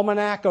an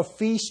almanac of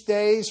feast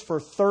days for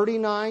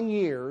 39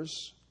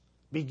 years,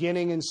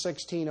 beginning in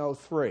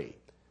 1603.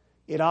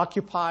 It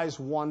occupies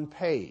 1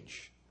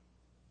 page.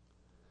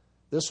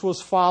 This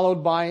was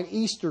followed by an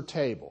Easter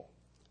table.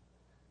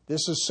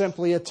 This is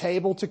simply a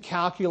table to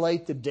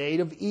calculate the date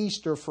of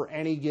Easter for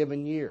any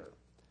given year.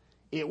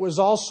 It was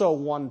also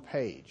 1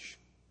 page.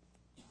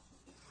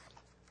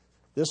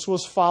 This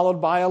was followed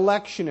by a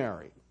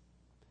lectionary.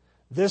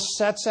 This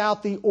sets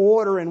out the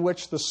order in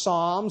which the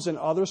Psalms and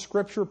other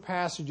scripture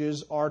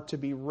passages are to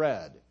be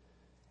read,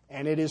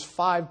 and it is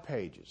 5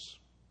 pages.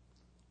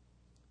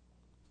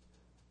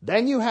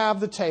 Then you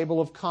have the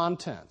table of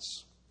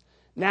contents.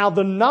 Now,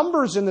 the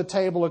numbers in the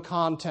table of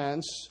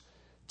contents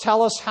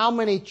tell us how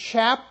many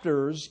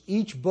chapters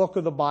each book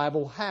of the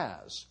Bible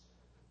has.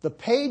 The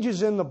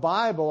pages in the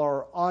Bible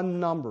are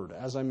unnumbered,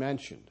 as I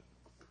mentioned.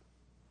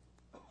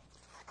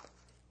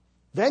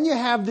 Then you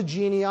have the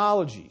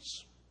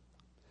genealogies.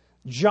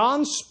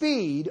 John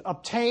Speed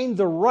obtained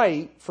the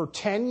right for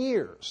 10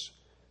 years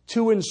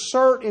to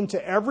insert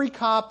into every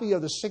copy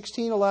of the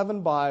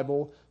 1611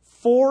 Bible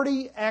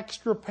 40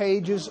 extra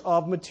pages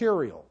of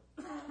material,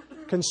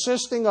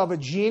 consisting of a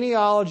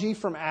genealogy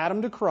from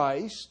Adam to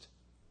Christ,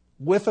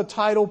 with a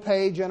title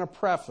page and a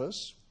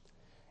preface,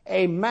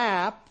 a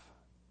map,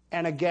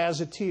 and a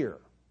gazetteer.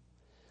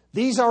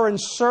 These are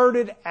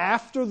inserted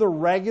after the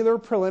regular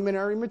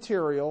preliminary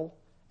material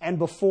and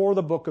before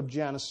the book of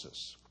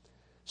Genesis.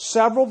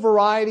 Several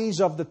varieties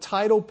of the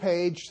title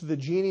page to the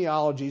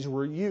genealogies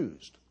were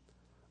used,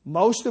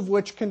 most of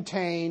which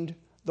contained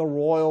the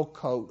royal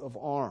coat of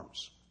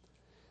arms.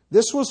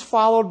 This was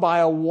followed by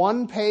a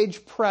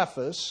 1-page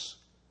preface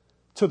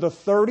to the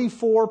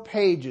 34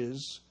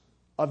 pages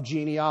of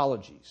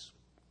genealogies.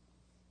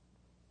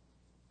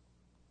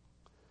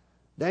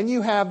 Then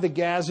you have the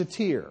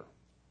gazetteer.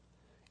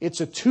 It's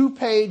a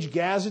 2-page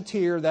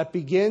gazetteer that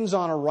begins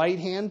on a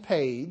right-hand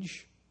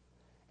page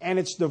and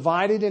it's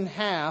divided in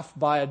half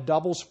by a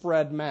double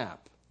spread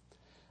map.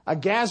 A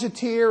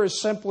gazetteer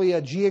is simply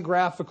a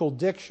geographical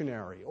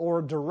dictionary or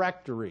a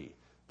directory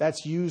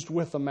that's used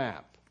with a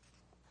map.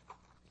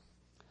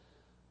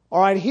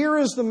 All right, here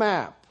is the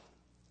map.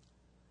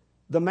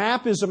 The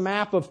map is a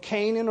map of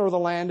Canaan or the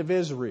land of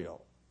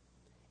Israel.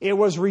 It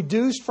was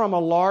reduced from a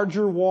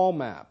larger wall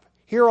map.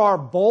 Here are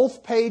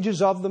both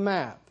pages of the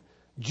map,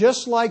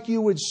 just like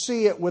you would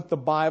see it with the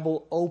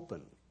Bible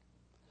open.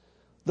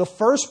 The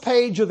first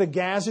page of the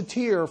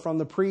gazetteer from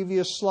the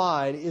previous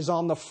slide is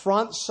on the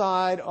front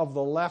side of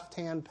the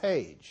left-hand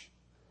page.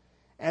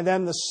 And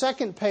then the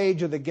second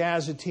page of the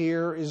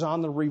gazetteer is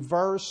on the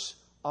reverse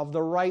of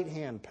the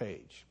right-hand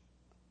page.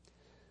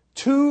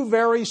 Two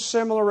very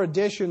similar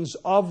editions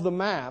of the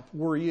map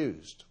were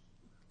used.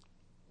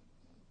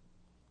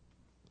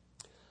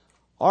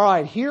 All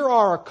right, here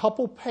are a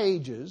couple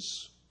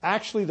pages,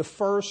 actually the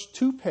first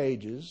two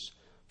pages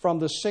from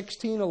the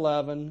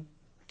 1611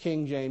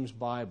 King James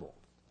Bible.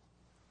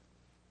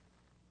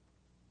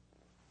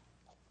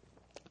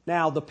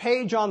 Now, the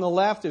page on the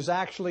left is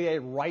actually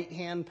a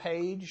right-hand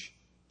page,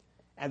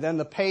 and then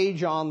the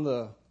page on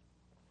the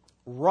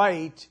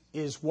right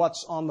is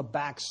what's on the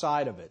back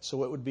side of it,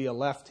 so it would be a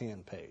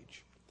left-hand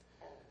page.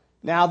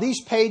 Now,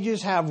 these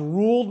pages have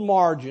ruled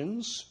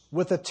margins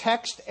with a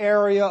text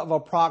area of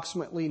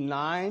approximately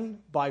 9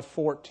 by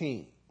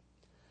 14.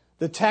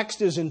 The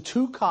text is in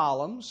 2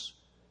 columns.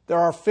 There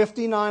are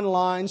 59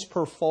 lines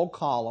per full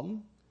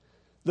column.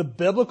 The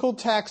biblical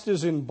text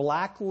is in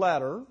black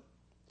letter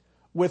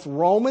with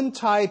Roman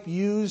type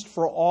used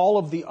for all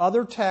of the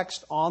other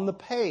text on the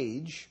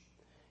page,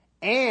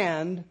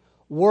 and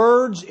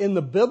words in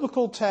the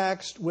biblical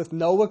text with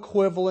no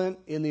equivalent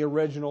in the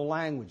original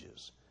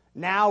languages.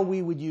 Now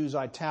we would use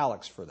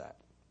italics for that.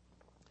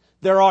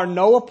 There are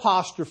no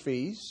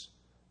apostrophes.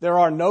 There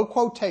are no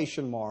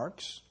quotation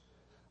marks.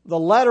 The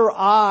letter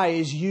I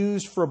is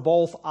used for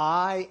both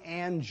I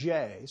and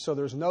J, so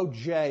there's no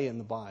J in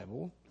the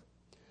Bible.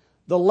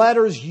 The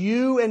letters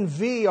U and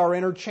V are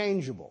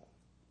interchangeable.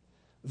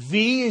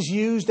 V is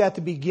used at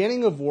the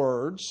beginning of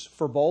words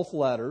for both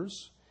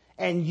letters,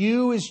 and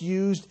U is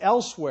used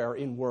elsewhere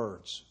in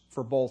words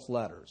for both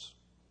letters.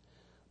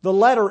 The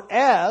letter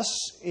S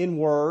in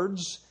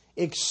words,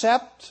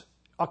 except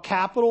a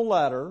capital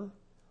letter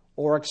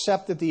or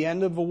except at the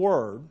end of a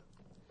word,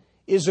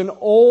 is an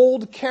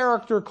old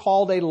character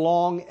called a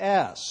long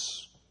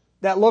S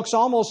that looks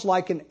almost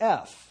like an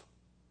F.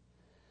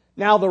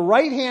 Now, the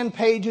right-hand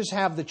pages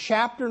have the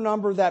chapter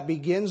number that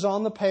begins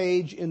on the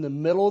page in the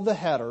middle of the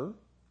header.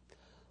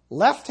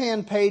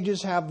 Left-hand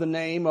pages have the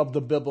name of the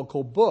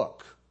biblical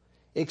book,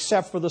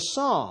 except for the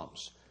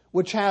Psalms,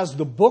 which has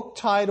the book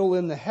title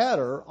in the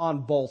header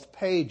on both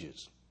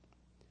pages.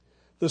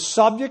 The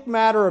subject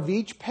matter of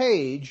each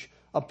page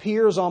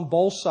appears on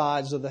both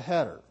sides of the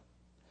header.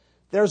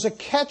 There's a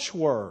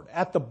catchword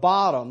at the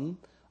bottom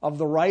of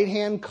the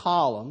right-hand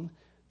column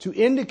to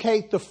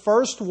indicate the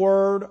first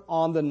word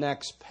on the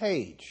next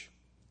page.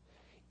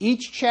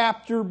 Each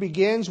chapter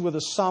begins with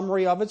a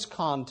summary of its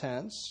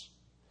contents.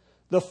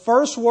 The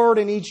first word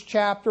in each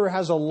chapter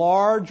has a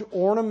large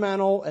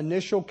ornamental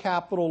initial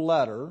capital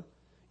letter,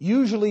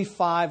 usually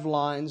 5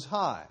 lines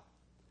high.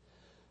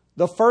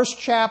 The first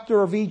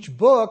chapter of each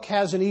book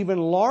has an even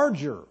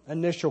larger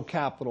initial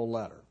capital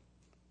letter.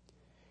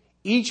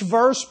 Each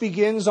verse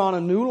begins on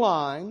a new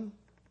line,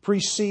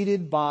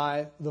 preceded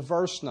by the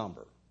verse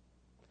number.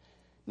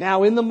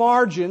 Now, in the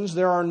margins,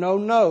 there are no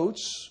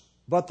notes,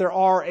 but there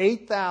are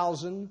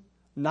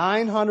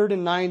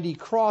 8,990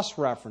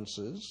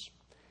 cross-references,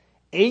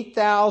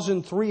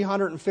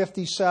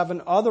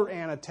 8,357 other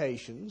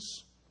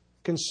annotations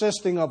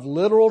consisting of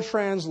literal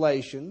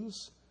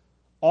translations,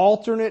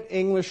 alternate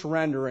English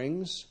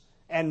renderings,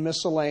 and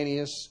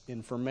miscellaneous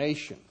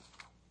information.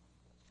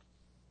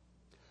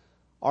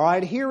 All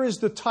right, here is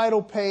the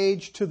title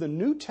page to the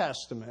New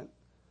Testament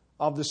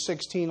of the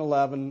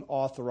 1611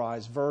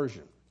 Authorized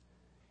Version.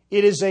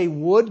 It is a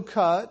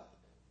woodcut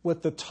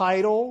with the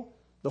title,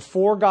 the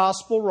 4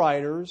 gospel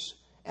writers,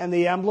 and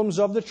the emblems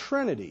of the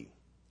Trinity,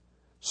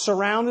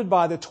 surrounded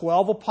by the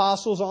 12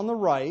 apostles on the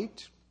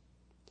right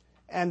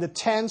and the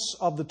tents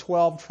of the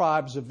 12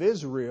 tribes of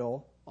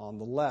Israel on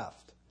the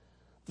left.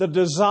 The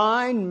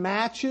design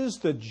matches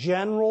the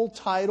general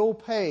title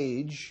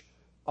page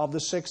of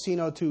the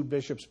 1602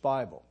 Bishop's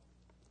Bible.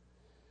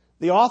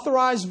 The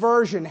Authorized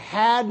Version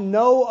had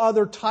no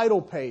other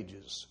title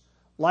pages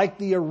like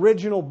the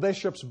original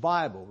Bishop's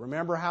Bible.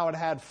 Remember how it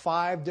had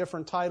 5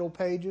 different title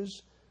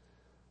pages?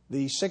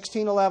 The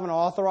 1611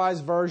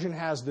 Authorized Version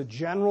has the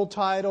general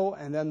title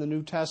and then the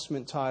New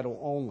Testament title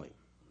only.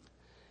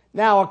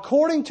 Now,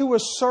 according to a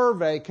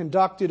survey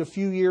conducted a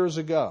few years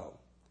ago,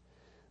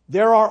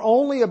 there are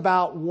only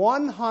about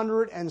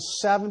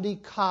 170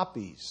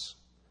 copies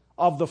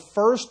of the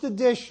first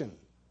edition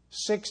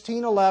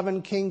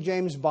 1611 King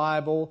James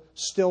Bible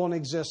still in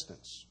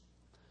existence.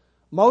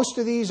 Most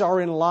of these are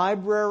in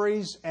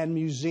libraries and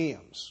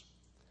museums.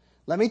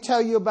 Let me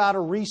tell you about a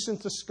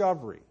recent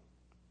discovery.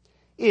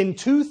 In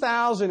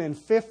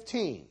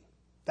 2015,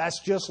 that's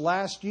just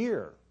last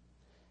year,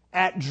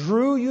 at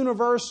Drew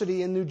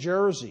University in New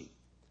Jersey.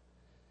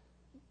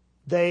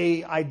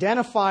 They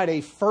identified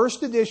a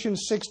first edition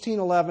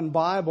 1611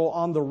 Bible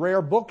on the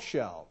rare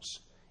bookshelves.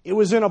 It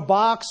was in a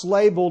box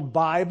labeled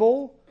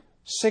Bible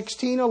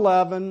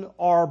 1611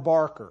 R.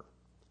 Barker.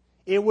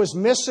 It was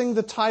missing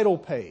the title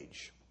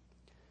page.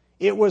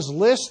 It was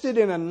listed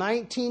in a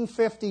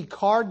 1950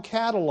 card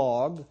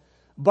catalog,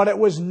 but it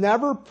was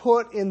never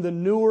put in the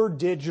newer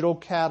digital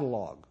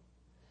catalog.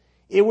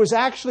 It was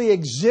actually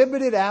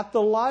exhibited at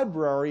the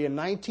library in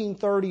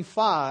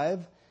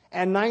 1935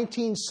 and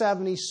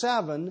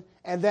 1977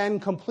 and then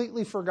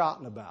completely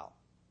forgotten about.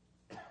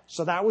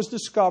 So that was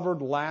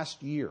discovered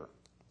last year.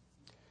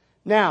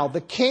 Now,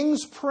 the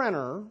King's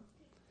Printer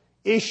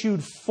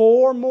issued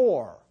 4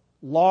 more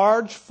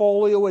large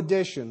folio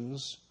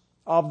editions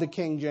of the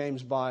King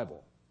James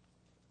Bible.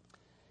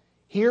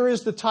 Here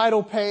is the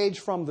title page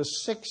from the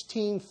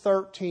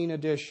 1613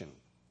 edition.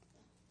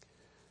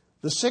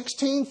 The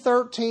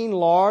 1613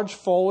 large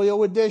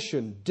folio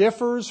edition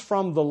differs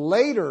from the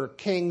later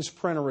King's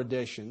Printer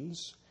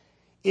editions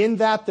in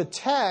that the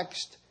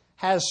text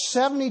has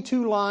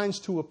 72 lines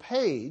to a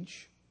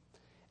page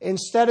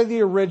instead of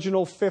the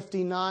original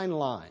 59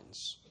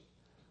 lines,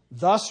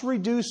 thus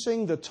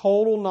reducing the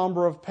total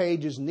number of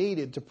pages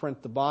needed to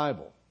print the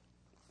Bible.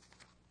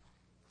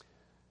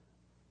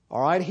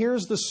 All right,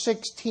 here's the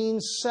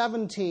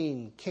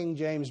 1617 King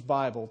James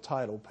Bible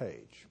title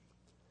page.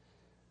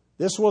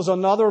 This was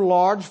another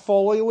large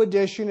folio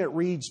edition. It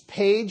reads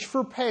page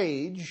for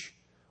page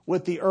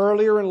with the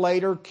earlier and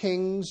later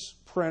King's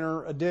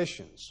Printer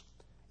editions,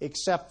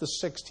 except the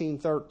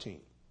 1613.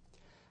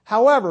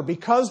 However,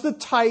 because the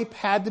type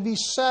had to be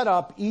set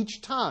up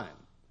each time,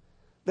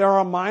 there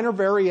are minor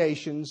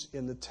variations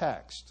in the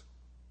text.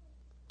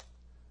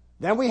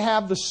 Then we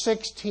have the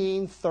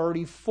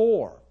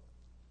 1634.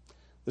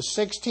 The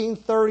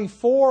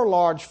 1634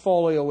 large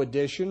folio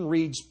edition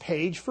reads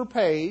page for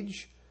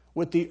page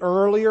with the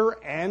earlier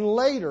and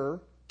later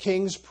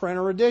King's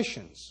Printer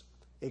editions,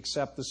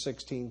 except the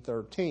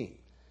 1613.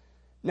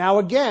 Now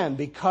again,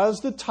 because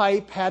the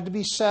type had to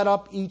be set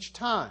up each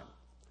time,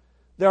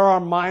 there are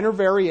minor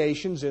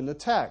variations in the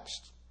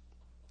text.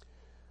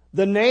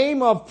 The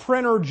name of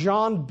printer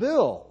John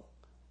Bill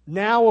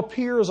now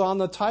appears on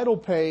the title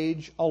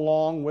page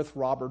along with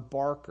Robert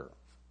Barker.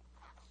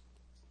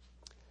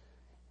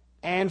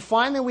 And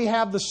finally, we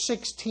have the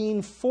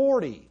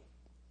 1640.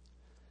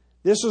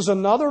 This is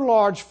another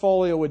large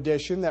folio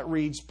edition that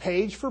reads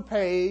page for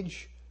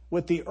page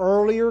with the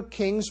earlier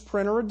King's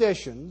Printer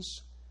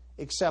editions,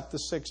 except the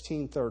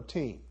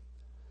 1613.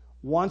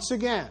 Once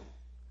again,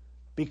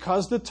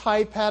 because the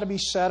type had to be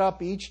set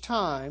up each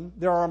time,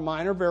 there are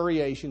minor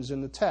variations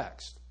in the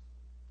text.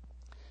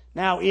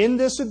 Now, in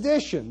this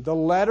edition, the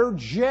letter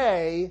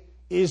J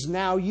is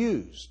now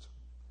used,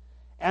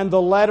 and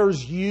the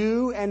letters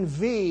U and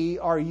V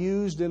are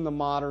used in the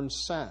modern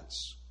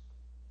sense.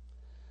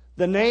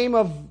 The name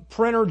of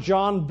printer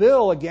John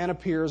Bill again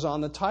appears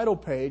on the title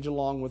page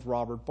along with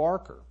Robert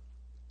Barker.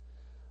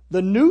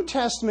 The New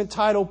Testament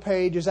title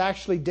page is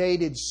actually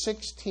dated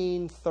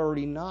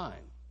 1639.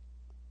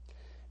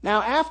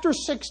 Now, after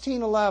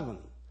 1611,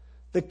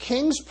 the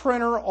King's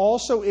Printer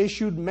also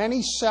issued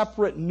many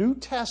separate New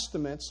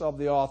Testaments of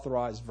the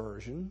Authorized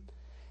Version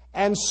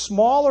and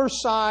smaller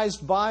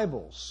sized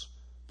Bibles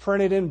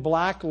printed in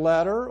black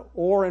letter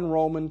or in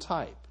Roman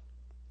type.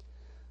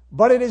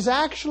 But it is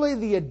actually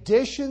the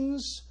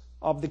editions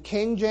of the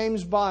King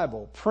James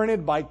Bible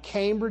printed by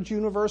Cambridge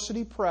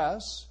University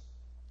Press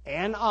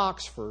and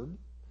Oxford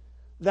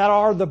that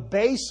are the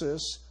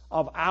basis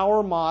of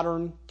our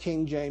modern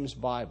King James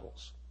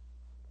Bibles.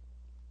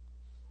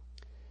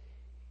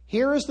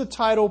 Here is the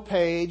title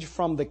page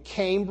from the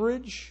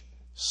Cambridge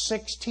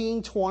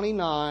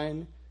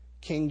 1629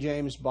 King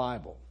James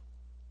Bible.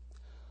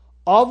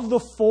 Of the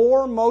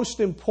 4 most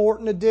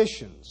important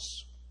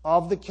editions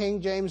of the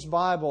King James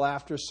Bible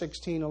after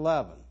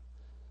 1611,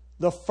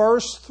 the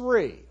first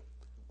 3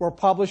 were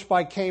published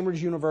by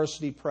Cambridge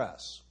University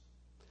Press.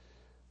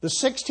 The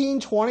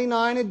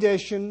 1629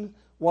 edition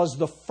was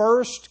the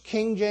first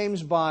King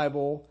James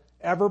Bible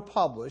ever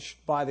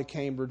published by the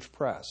Cambridge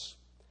Press.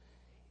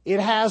 It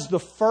has the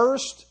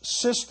first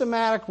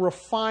systematic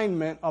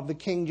refinement of the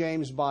King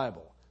James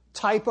Bible.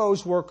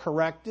 Typos were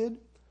corrected,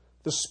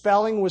 the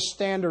spelling was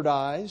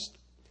standardized,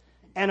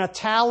 and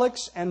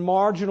italics and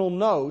marginal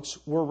notes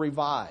were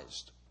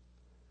revised.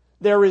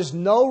 There is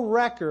no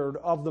record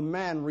of the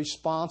men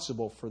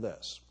responsible for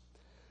this.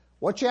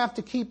 What you have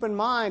to keep in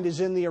mind is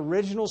in the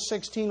original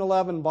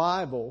 1611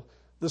 Bible,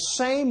 the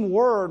same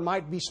word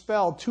might be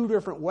spelled 2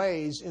 different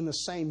ways in the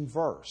same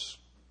verse.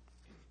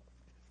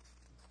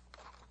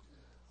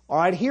 All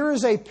right, here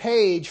is a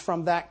page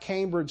from that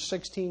Cambridge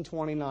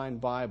 1629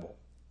 Bible.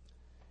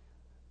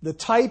 The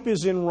type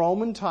is in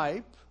Roman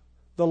type.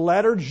 The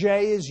letter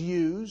J is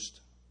used.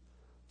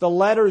 The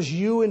letters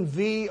U and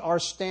V are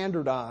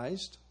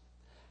standardized.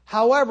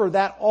 However,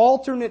 that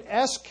alternate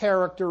S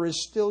character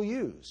is still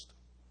used.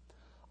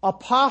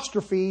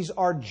 Apostrophes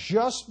are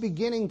just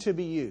beginning to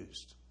be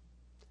used.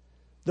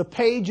 The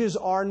pages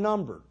are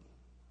numbered.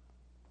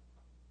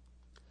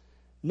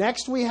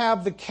 Next we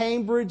have the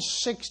Cambridge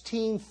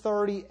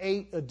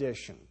 1638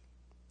 edition.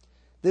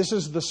 This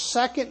is the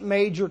second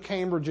major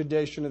Cambridge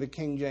edition of the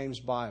King James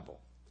Bible.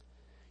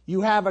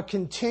 You have a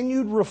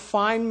continued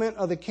refinement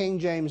of the King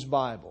James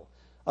Bible,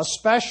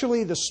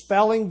 especially the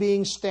spelling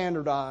being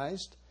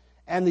standardized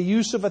and the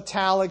use of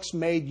italics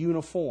made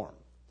uniform.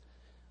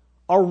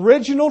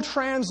 Original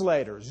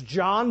translators,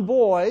 John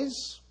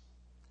Boyes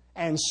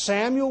and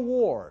Samuel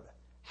Ward,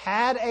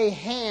 had a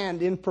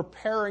hand in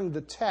preparing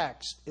the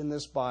text in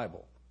this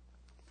Bible.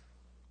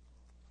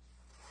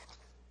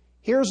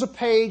 Here's a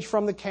page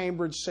from the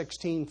Cambridge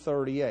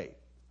 1638.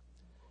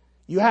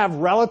 You have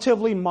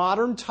relatively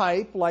modern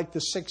type like the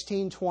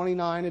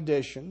 1629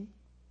 edition.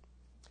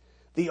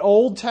 The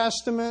Old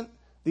Testament,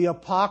 the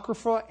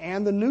Apocrypha,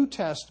 and the New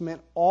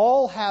Testament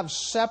all have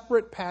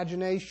separate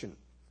pagination.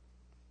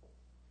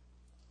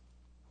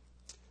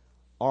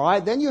 All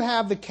right, then you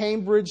have the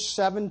Cambridge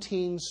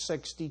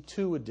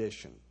 1762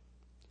 edition.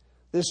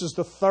 This is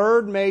the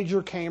third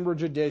major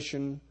Cambridge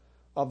edition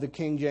of the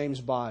King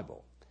James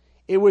Bible.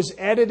 It was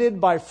edited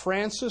by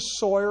Francis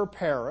Sawyer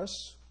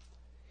Parris.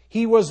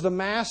 He was the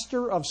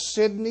master of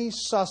Sidney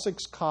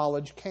Sussex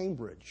College,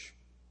 Cambridge.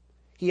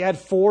 He had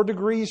 4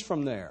 degrees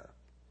from there.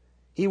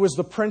 He was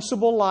the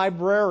principal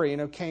librarian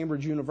of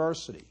Cambridge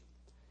University.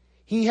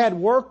 He had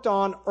worked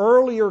on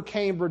earlier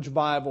Cambridge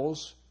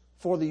Bibles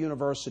for the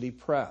university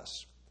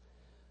press.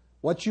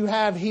 What you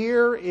have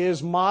here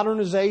is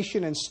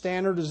modernization and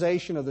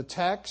standardization of the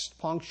text,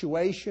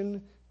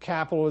 punctuation,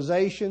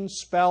 capitalization,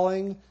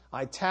 spelling,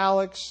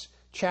 italics,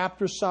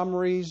 chapter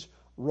summaries,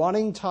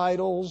 running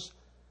titles,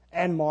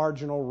 and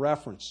marginal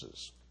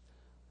references.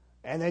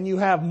 And then you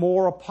have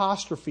more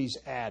apostrophes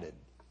added.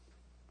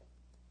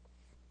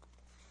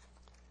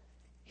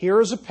 Here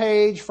is a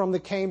page from the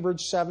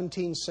Cambridge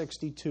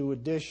 1762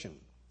 edition.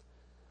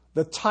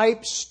 The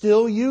type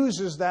still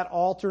uses that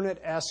alternate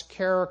S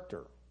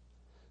character.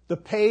 The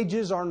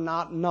pages are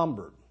not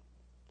numbered.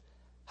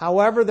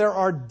 However, there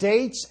are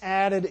dates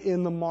added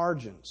in the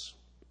margins.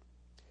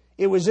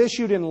 It was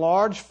issued in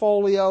large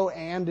folio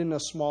and in a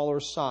smaller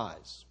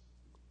size.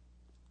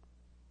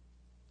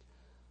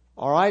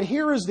 All right,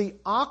 here is the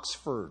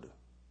Oxford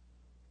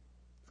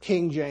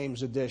King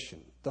James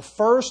edition, the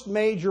first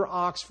major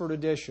Oxford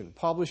edition,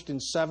 published in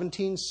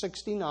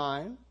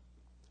 1769,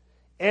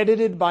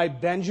 edited by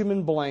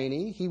Benjamin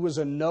Blayney. He was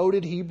a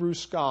noted Hebrew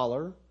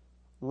scholar,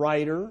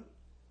 writer,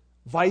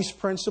 vice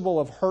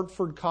principal of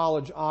Hertford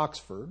College,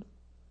 Oxford.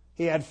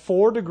 He had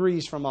 4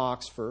 degrees from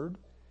Oxford.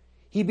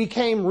 He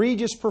became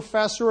Regius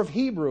Professor of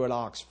Hebrew at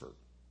Oxford.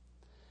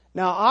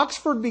 Now,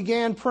 Oxford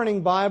began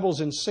printing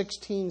Bibles in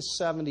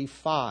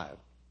 1675.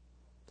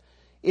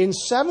 In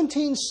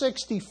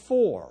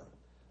 1764,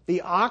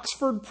 the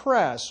Oxford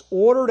Press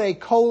ordered a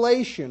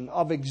collation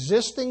of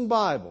existing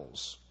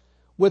Bibles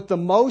with the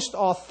most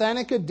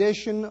authentic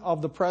edition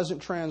of the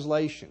present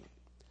translation.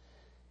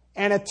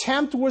 An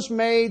attempt was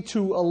made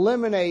to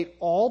eliminate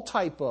all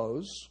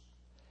typos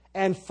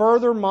and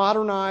further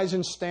modernize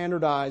and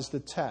standardize the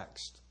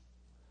text.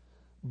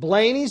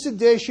 Blayney's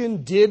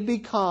edition did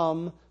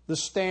become the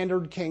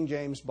standard King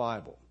James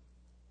Bible.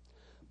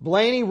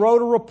 Blayney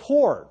wrote a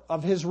report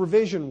of his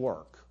revision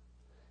work,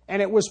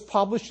 and it was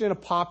published in a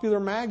popular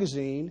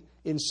magazine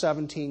in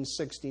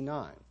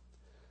 1769.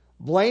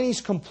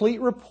 Blayney's complete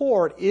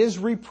report is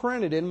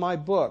reprinted in my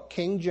book,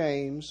 King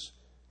James,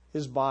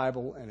 His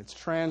Bible, and Its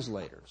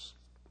Translators.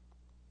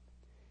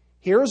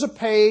 Here is a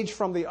page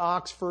from the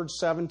Oxford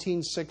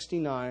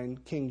 1769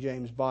 King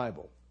James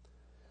Bible.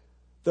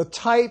 The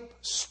type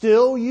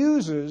still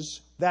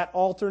uses that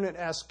alternate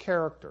S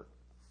character.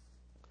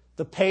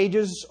 The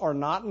pages are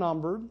not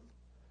numbered.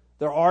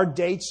 There are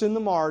dates in the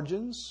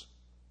margins.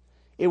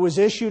 It was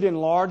issued in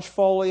large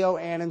folio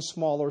and in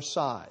smaller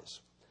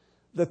size.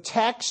 The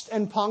text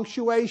and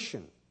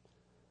punctuation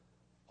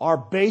are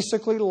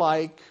basically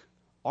like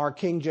our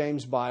King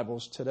James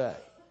Bibles today.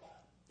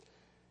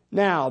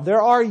 Now,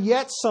 there are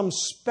yet some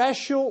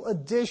special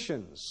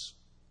editions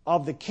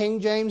of the King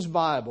James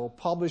Bible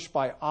published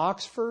by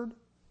Oxford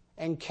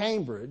and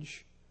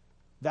Cambridge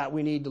that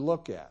we need to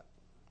look at.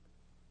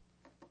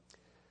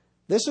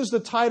 This is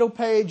the title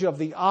page of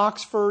the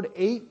Oxford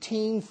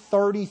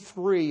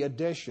 1833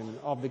 edition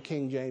of the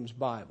King James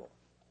Bible.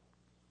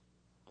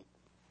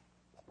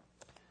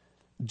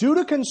 Due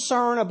to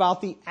concern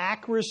about the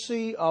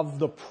accuracy of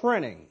the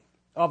printing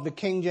of the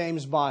King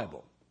James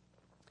Bible,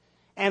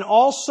 and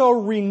also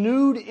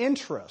renewed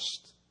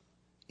interest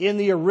in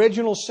the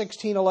original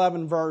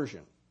 1611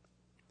 version,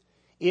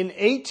 in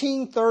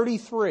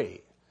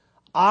 1833,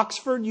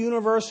 Oxford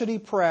University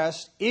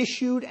Press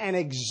issued an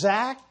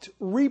exact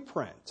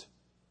reprint,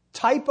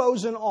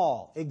 typos and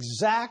all,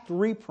 exact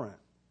reprint,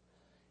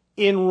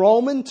 in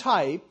Roman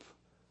type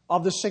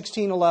of the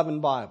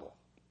 1611 Bible.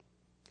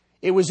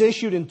 It was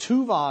issued in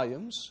 2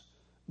 volumes,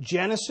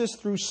 Genesis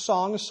through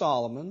Song of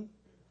Solomon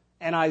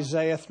and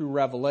Isaiah through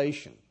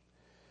Revelation.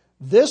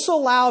 This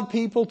allowed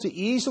people to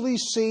easily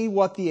see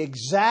what the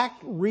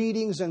exact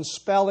readings and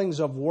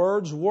spellings of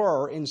words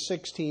were in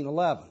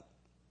 1611.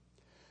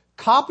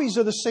 Copies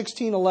of the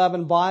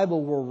 1611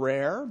 Bible were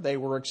rare, they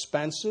were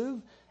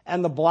expensive,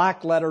 and the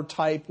black letter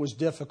type was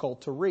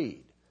difficult to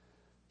read.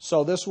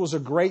 So this was a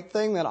great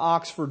thing that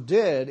Oxford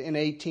did in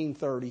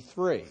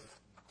 1833.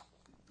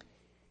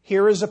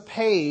 Here is a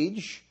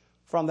page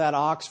from that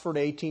Oxford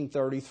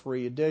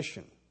 1833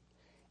 edition.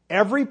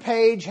 Every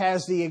page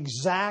has the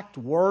exact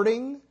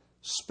wording,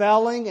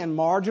 spelling, and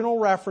marginal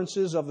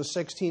references of the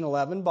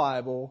 1611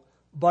 Bible,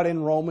 but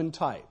in Roman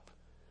type,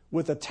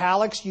 with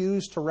italics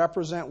used to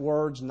represent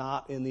words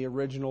not in the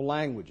original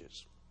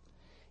languages.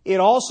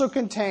 It also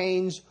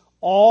contains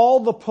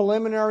all the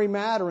preliminary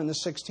matter in the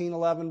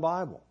 1611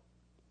 Bible.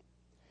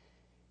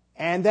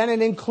 And then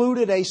it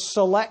included a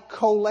select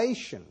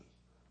collation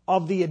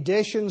of the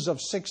editions of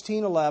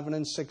 1611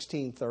 and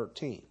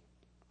 1613.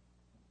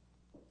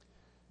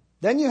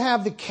 Then you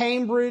have the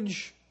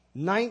Cambridge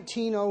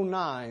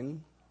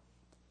 1909.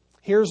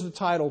 Here's the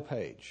title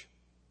page.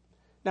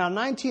 Now,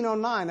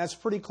 1909, that's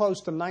pretty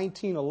close to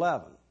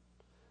 1911.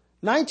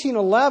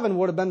 1911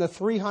 would have been the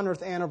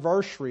 300th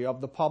anniversary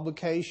of the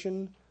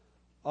publication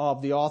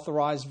of the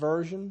Authorized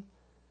Version.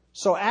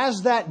 So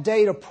as that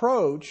date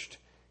approached,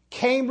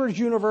 Cambridge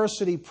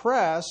University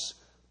Press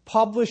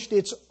published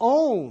its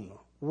own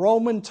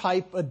Roman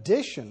type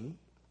edition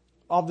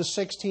of the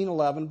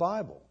 1611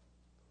 Bible.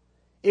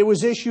 It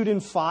was issued in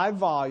 5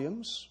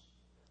 volumes,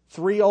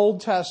 3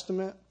 Old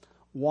Testament,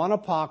 1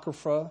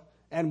 Apocrypha,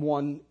 and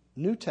 1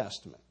 New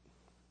Testament.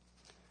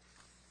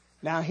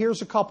 Now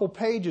here's a couple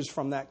pages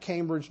from that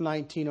Cambridge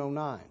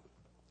 1909.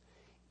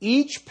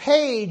 Each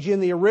page in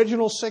the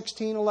original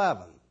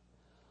 1611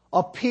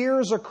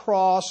 appears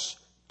across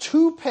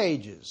 2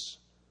 pages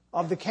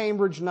of the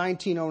Cambridge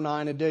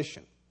 1909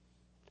 edition.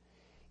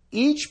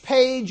 Each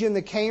page in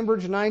the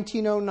Cambridge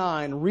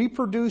 1909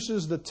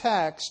 reproduces the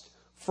text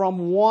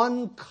from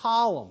 1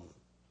 column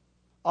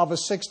of a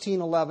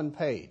 1611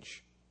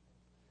 page.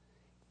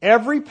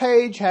 Every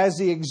page has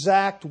the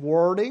exact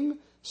wording,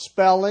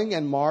 spelling,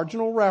 and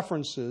marginal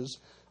references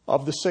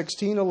of the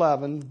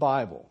 1611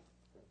 Bible,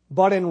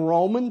 but in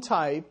Roman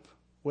type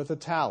with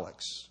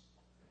italics.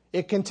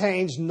 It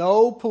contains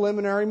no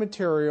preliminary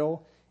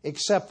material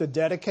except the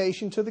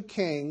dedication to the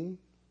king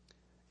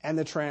and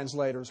the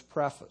translator's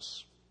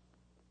preface.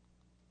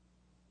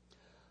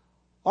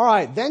 All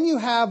right, then you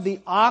have the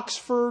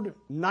Oxford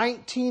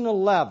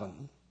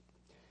 1911,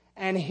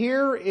 and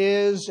here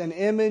is an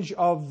image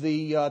of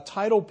the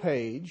title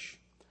page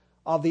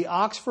of the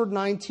Oxford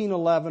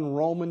 1911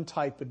 Roman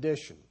type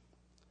edition.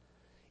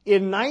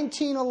 In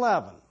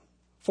 1911,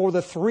 for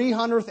the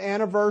 300th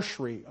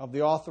anniversary of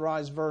the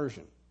Authorized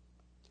Version,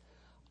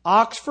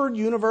 Oxford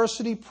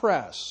University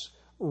Press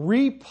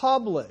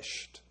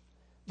republished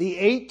the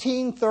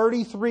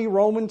 1833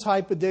 Roman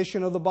type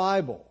edition of the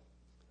Bible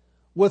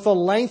with a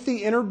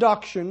lengthy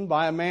introduction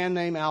by a man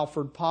named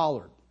Alfred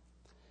Pollard.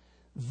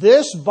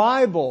 This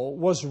Bible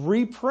was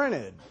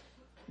reprinted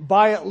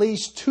by at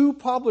least 2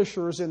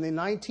 publishers in the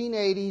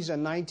 1980s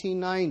and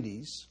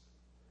 1990s,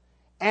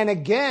 and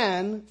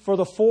again for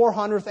the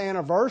 400th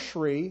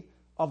anniversary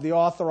of the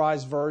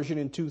Authorized Version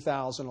in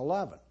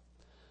 2011.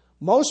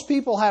 Most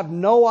people have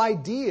no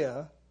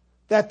idea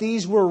that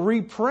these were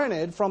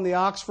reprinted from the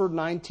Oxford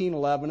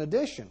 1911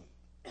 edition.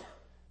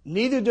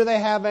 Neither do they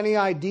have any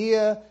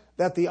idea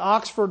that the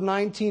Oxford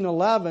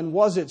 1911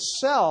 was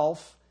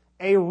itself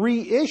a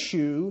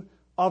reissue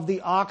of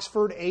the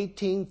Oxford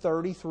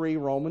 1833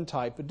 Roman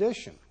type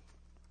edition.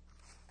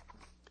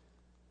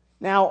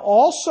 Now,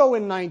 also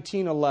in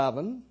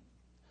 1911,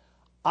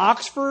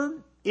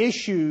 Oxford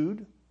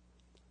issued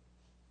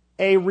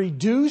a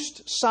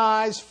reduced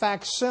size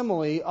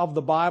facsimile of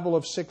the Bible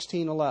of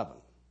 1611.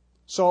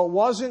 So it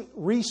wasn't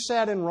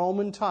reset in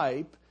Roman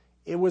type,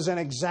 it was an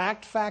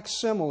exact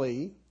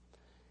facsimile,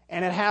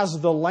 and it has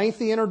the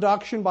lengthy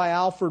introduction by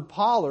Alfred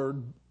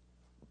Pollard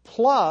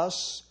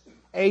plus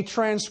a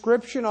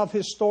transcription of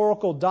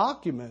historical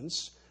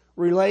documents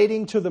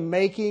relating to the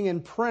making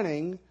and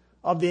printing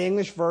of the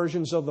English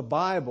versions of the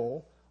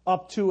Bible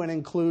up to and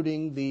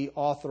including the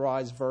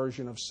Authorized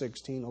Version of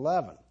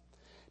 1611.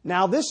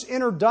 Now, this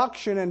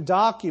introduction and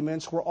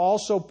documents were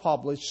also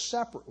published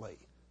separately.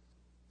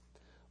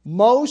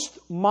 Most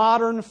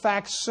modern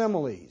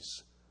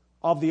facsimiles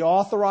of the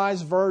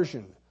Authorized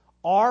Version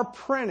are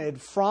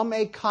printed from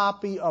a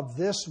copy of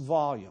this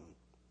volume,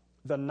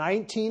 the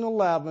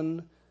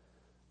 1911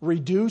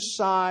 reduced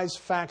size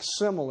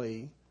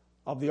facsimile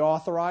of the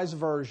Authorized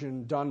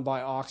Version done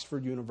by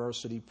Oxford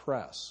University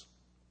Press.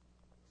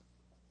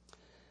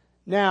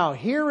 Now,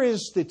 here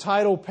is the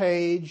title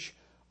page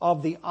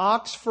of the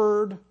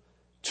Oxford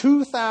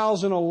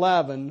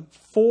 2011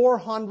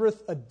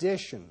 400th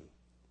edition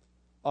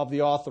of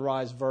the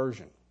Authorized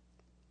Version.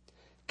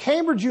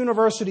 Cambridge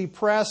University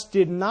Press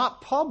did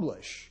not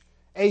publish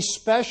a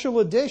special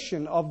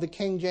edition of the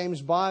King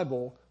James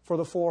Bible for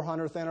the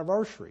 400th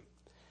anniversary.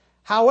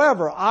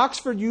 However,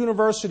 Oxford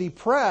University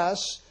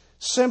Press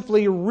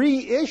simply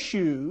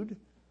reissued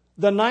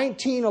the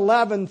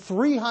 1911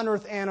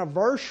 300th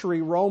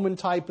anniversary Roman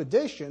type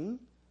edition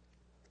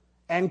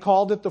and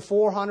called it the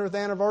 400th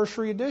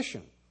anniversary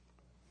edition.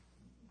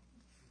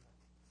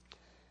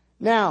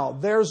 Now,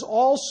 there's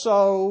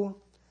also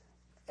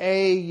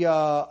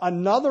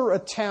another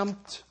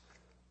attempt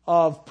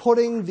of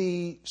putting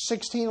the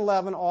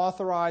 1611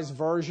 Authorized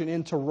Version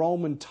into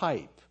Roman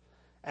type.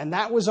 And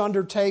that was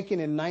undertaken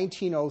in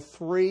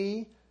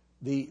 1903,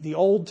 the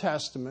Old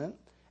Testament,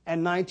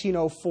 and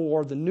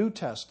 1904, the New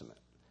Testament.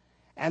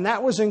 And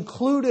that was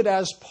included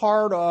as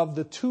part of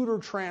the Tudor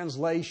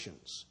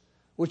Translations,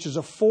 which is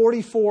a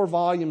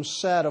 44-volume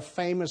set of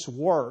famous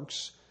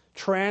works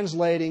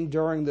translated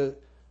during the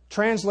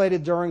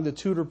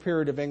Tudor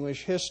period of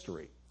English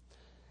history.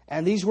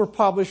 And these were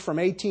published from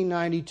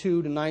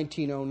 1892 to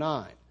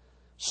 1909.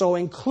 So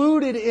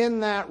included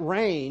in that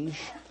range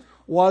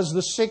was the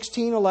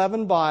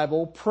 1611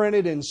 Bible,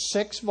 printed in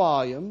 6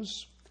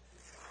 volumes,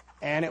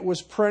 and it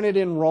was printed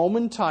in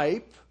Roman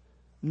type,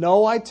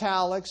 no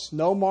italics,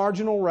 no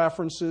marginal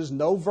references,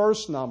 no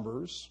verse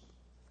numbers.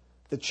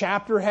 The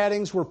chapter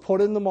headings were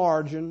put in the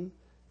margin.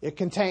 It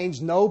contains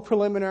no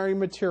preliminary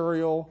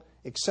material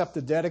except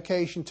the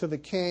dedication to the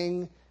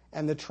king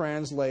and the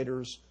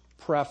translator's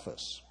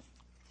preface.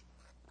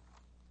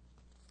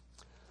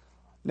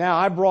 Now,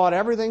 I brought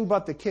everything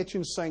but the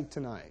kitchen sink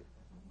tonight.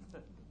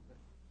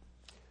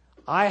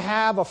 I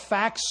have a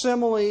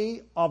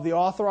facsimile of the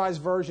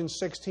Authorized Version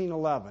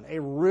 1611, a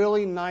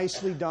really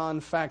nicely done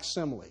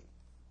facsimile.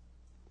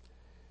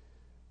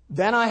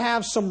 Then I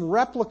have some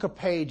replica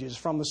pages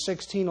from the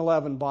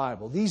 1611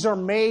 Bible. These are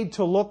made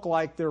to look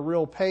like they're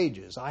real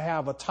pages. I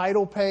have a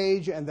title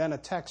page and then a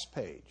text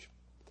page.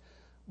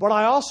 But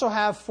I also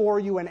have for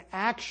you an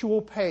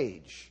actual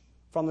page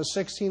from the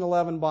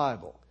 1611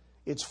 Bible.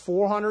 It's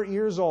 400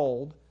 years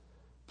old.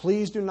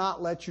 Please do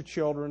not let your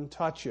children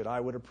touch it. I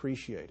would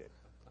appreciate it.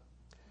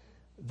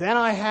 Then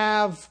I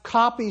have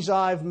copies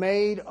I've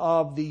made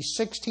of the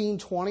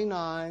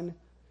 1629,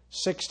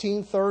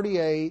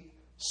 1638,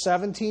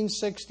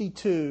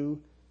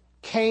 1762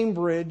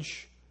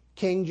 Cambridge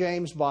King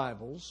James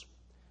Bibles.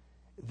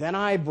 Then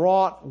I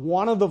brought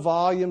one of the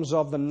volumes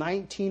of the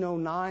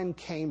 1909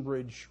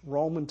 Cambridge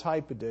Roman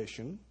type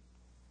edition.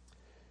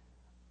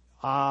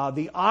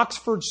 The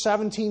Oxford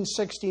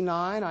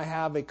 1769, I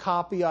have a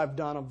copy I've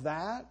done of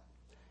that.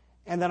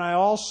 And then I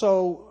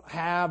also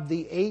have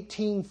the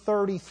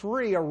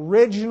 1833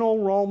 original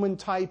Roman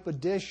type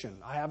edition.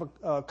 I have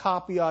a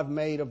copy I've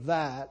made of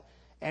that,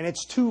 and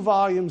it's 2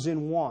 volumes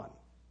in one.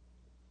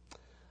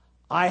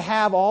 I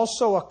have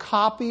also a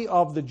copy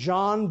of the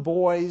John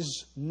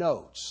Boy's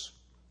Notes,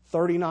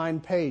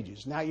 39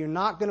 pages. Now, you're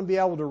not going to be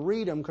able to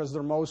read them because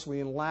they're mostly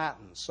in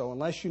Latin, so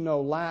unless you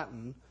know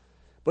Latin,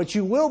 but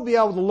you will be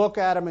able to look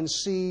at them and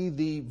see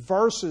the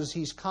verses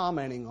he's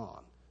commenting on.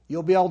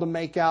 You'll be able to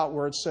make out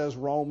where it says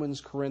Romans,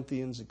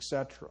 Corinthians,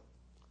 etc.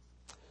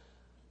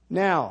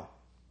 Now,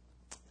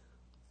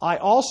 I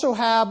also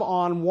have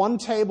on one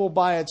table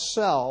by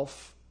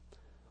itself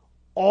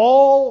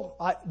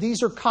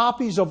these are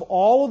copies of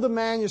all of the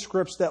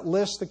manuscripts that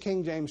list the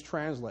King James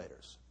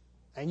translators.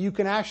 And you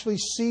can actually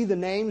see the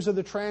names of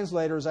the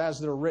translators as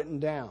they're written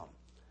down.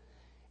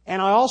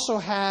 And I also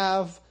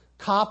have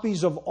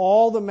copies of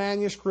all the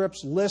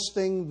manuscripts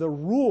listing the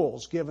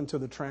rules given to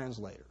the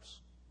translators.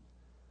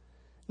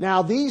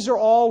 Now, these are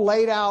all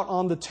laid out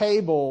on the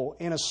table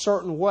in a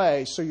certain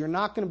way, so you're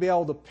not going to be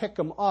able to pick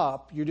them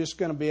up. You're just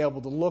going to be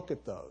able to look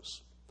at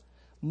those.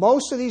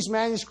 Most of these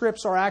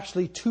manuscripts are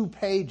actually 2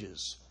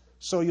 pages,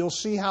 so you'll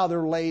see how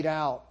they're laid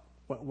out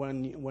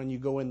when you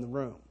go in the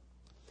room.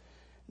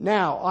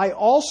 Now, I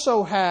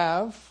also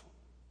have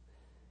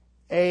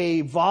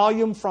a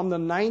volume from the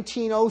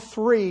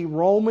 1903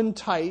 Roman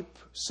type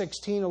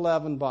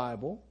 1611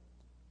 Bible.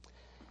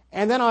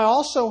 And then I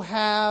also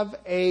have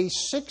a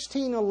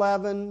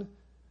 1611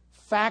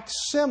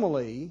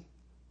 facsimile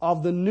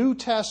of the New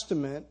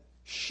Testament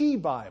She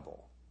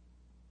Bible.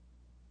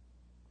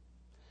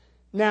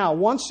 Now,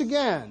 once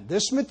again,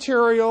 this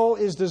material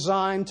is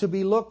designed to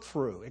be looked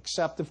through,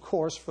 except, of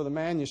course, for the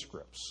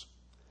manuscripts.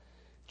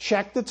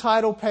 Check the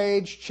title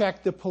page,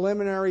 check the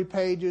preliminary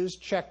pages,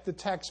 check the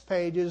text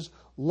pages,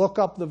 look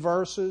up the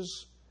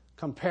verses,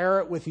 compare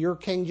it with your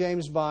King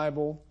James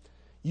Bible.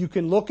 You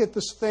can look at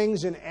the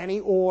things in any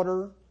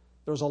order.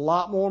 There's a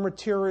lot more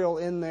material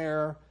in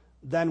there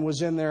than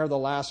was in there the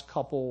last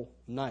couple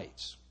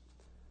nights.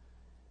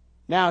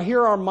 Now,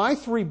 here are my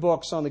 3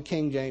 books on the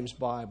King James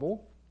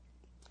Bible.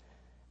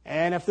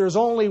 And if there's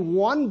only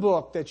one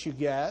book that you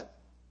get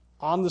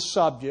on the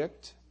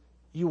subject,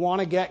 you want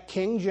to get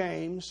King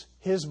James,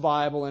 his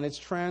Bible, and its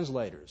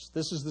translators.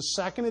 This is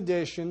the 2nd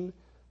edition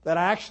that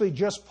I actually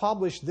just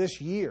published this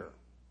year.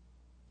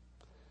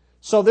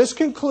 So this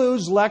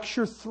concludes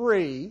Lecture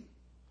 3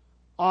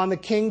 on the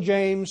King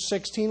James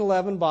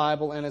 1611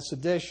 Bible and its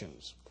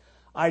editions.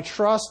 I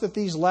trust that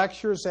these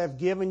lectures have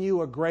given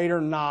you a greater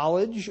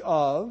knowledge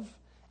of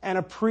and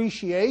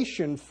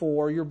appreciation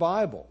for your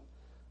Bible.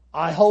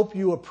 I hope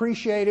you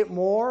appreciate it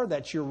more,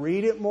 that you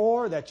read it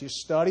more, that you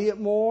study it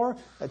more,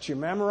 that you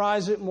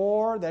memorize it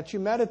more, that you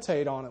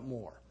meditate on it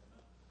more.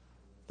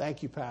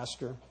 Thank you,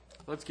 Pastor.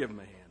 Let's give him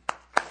a hand.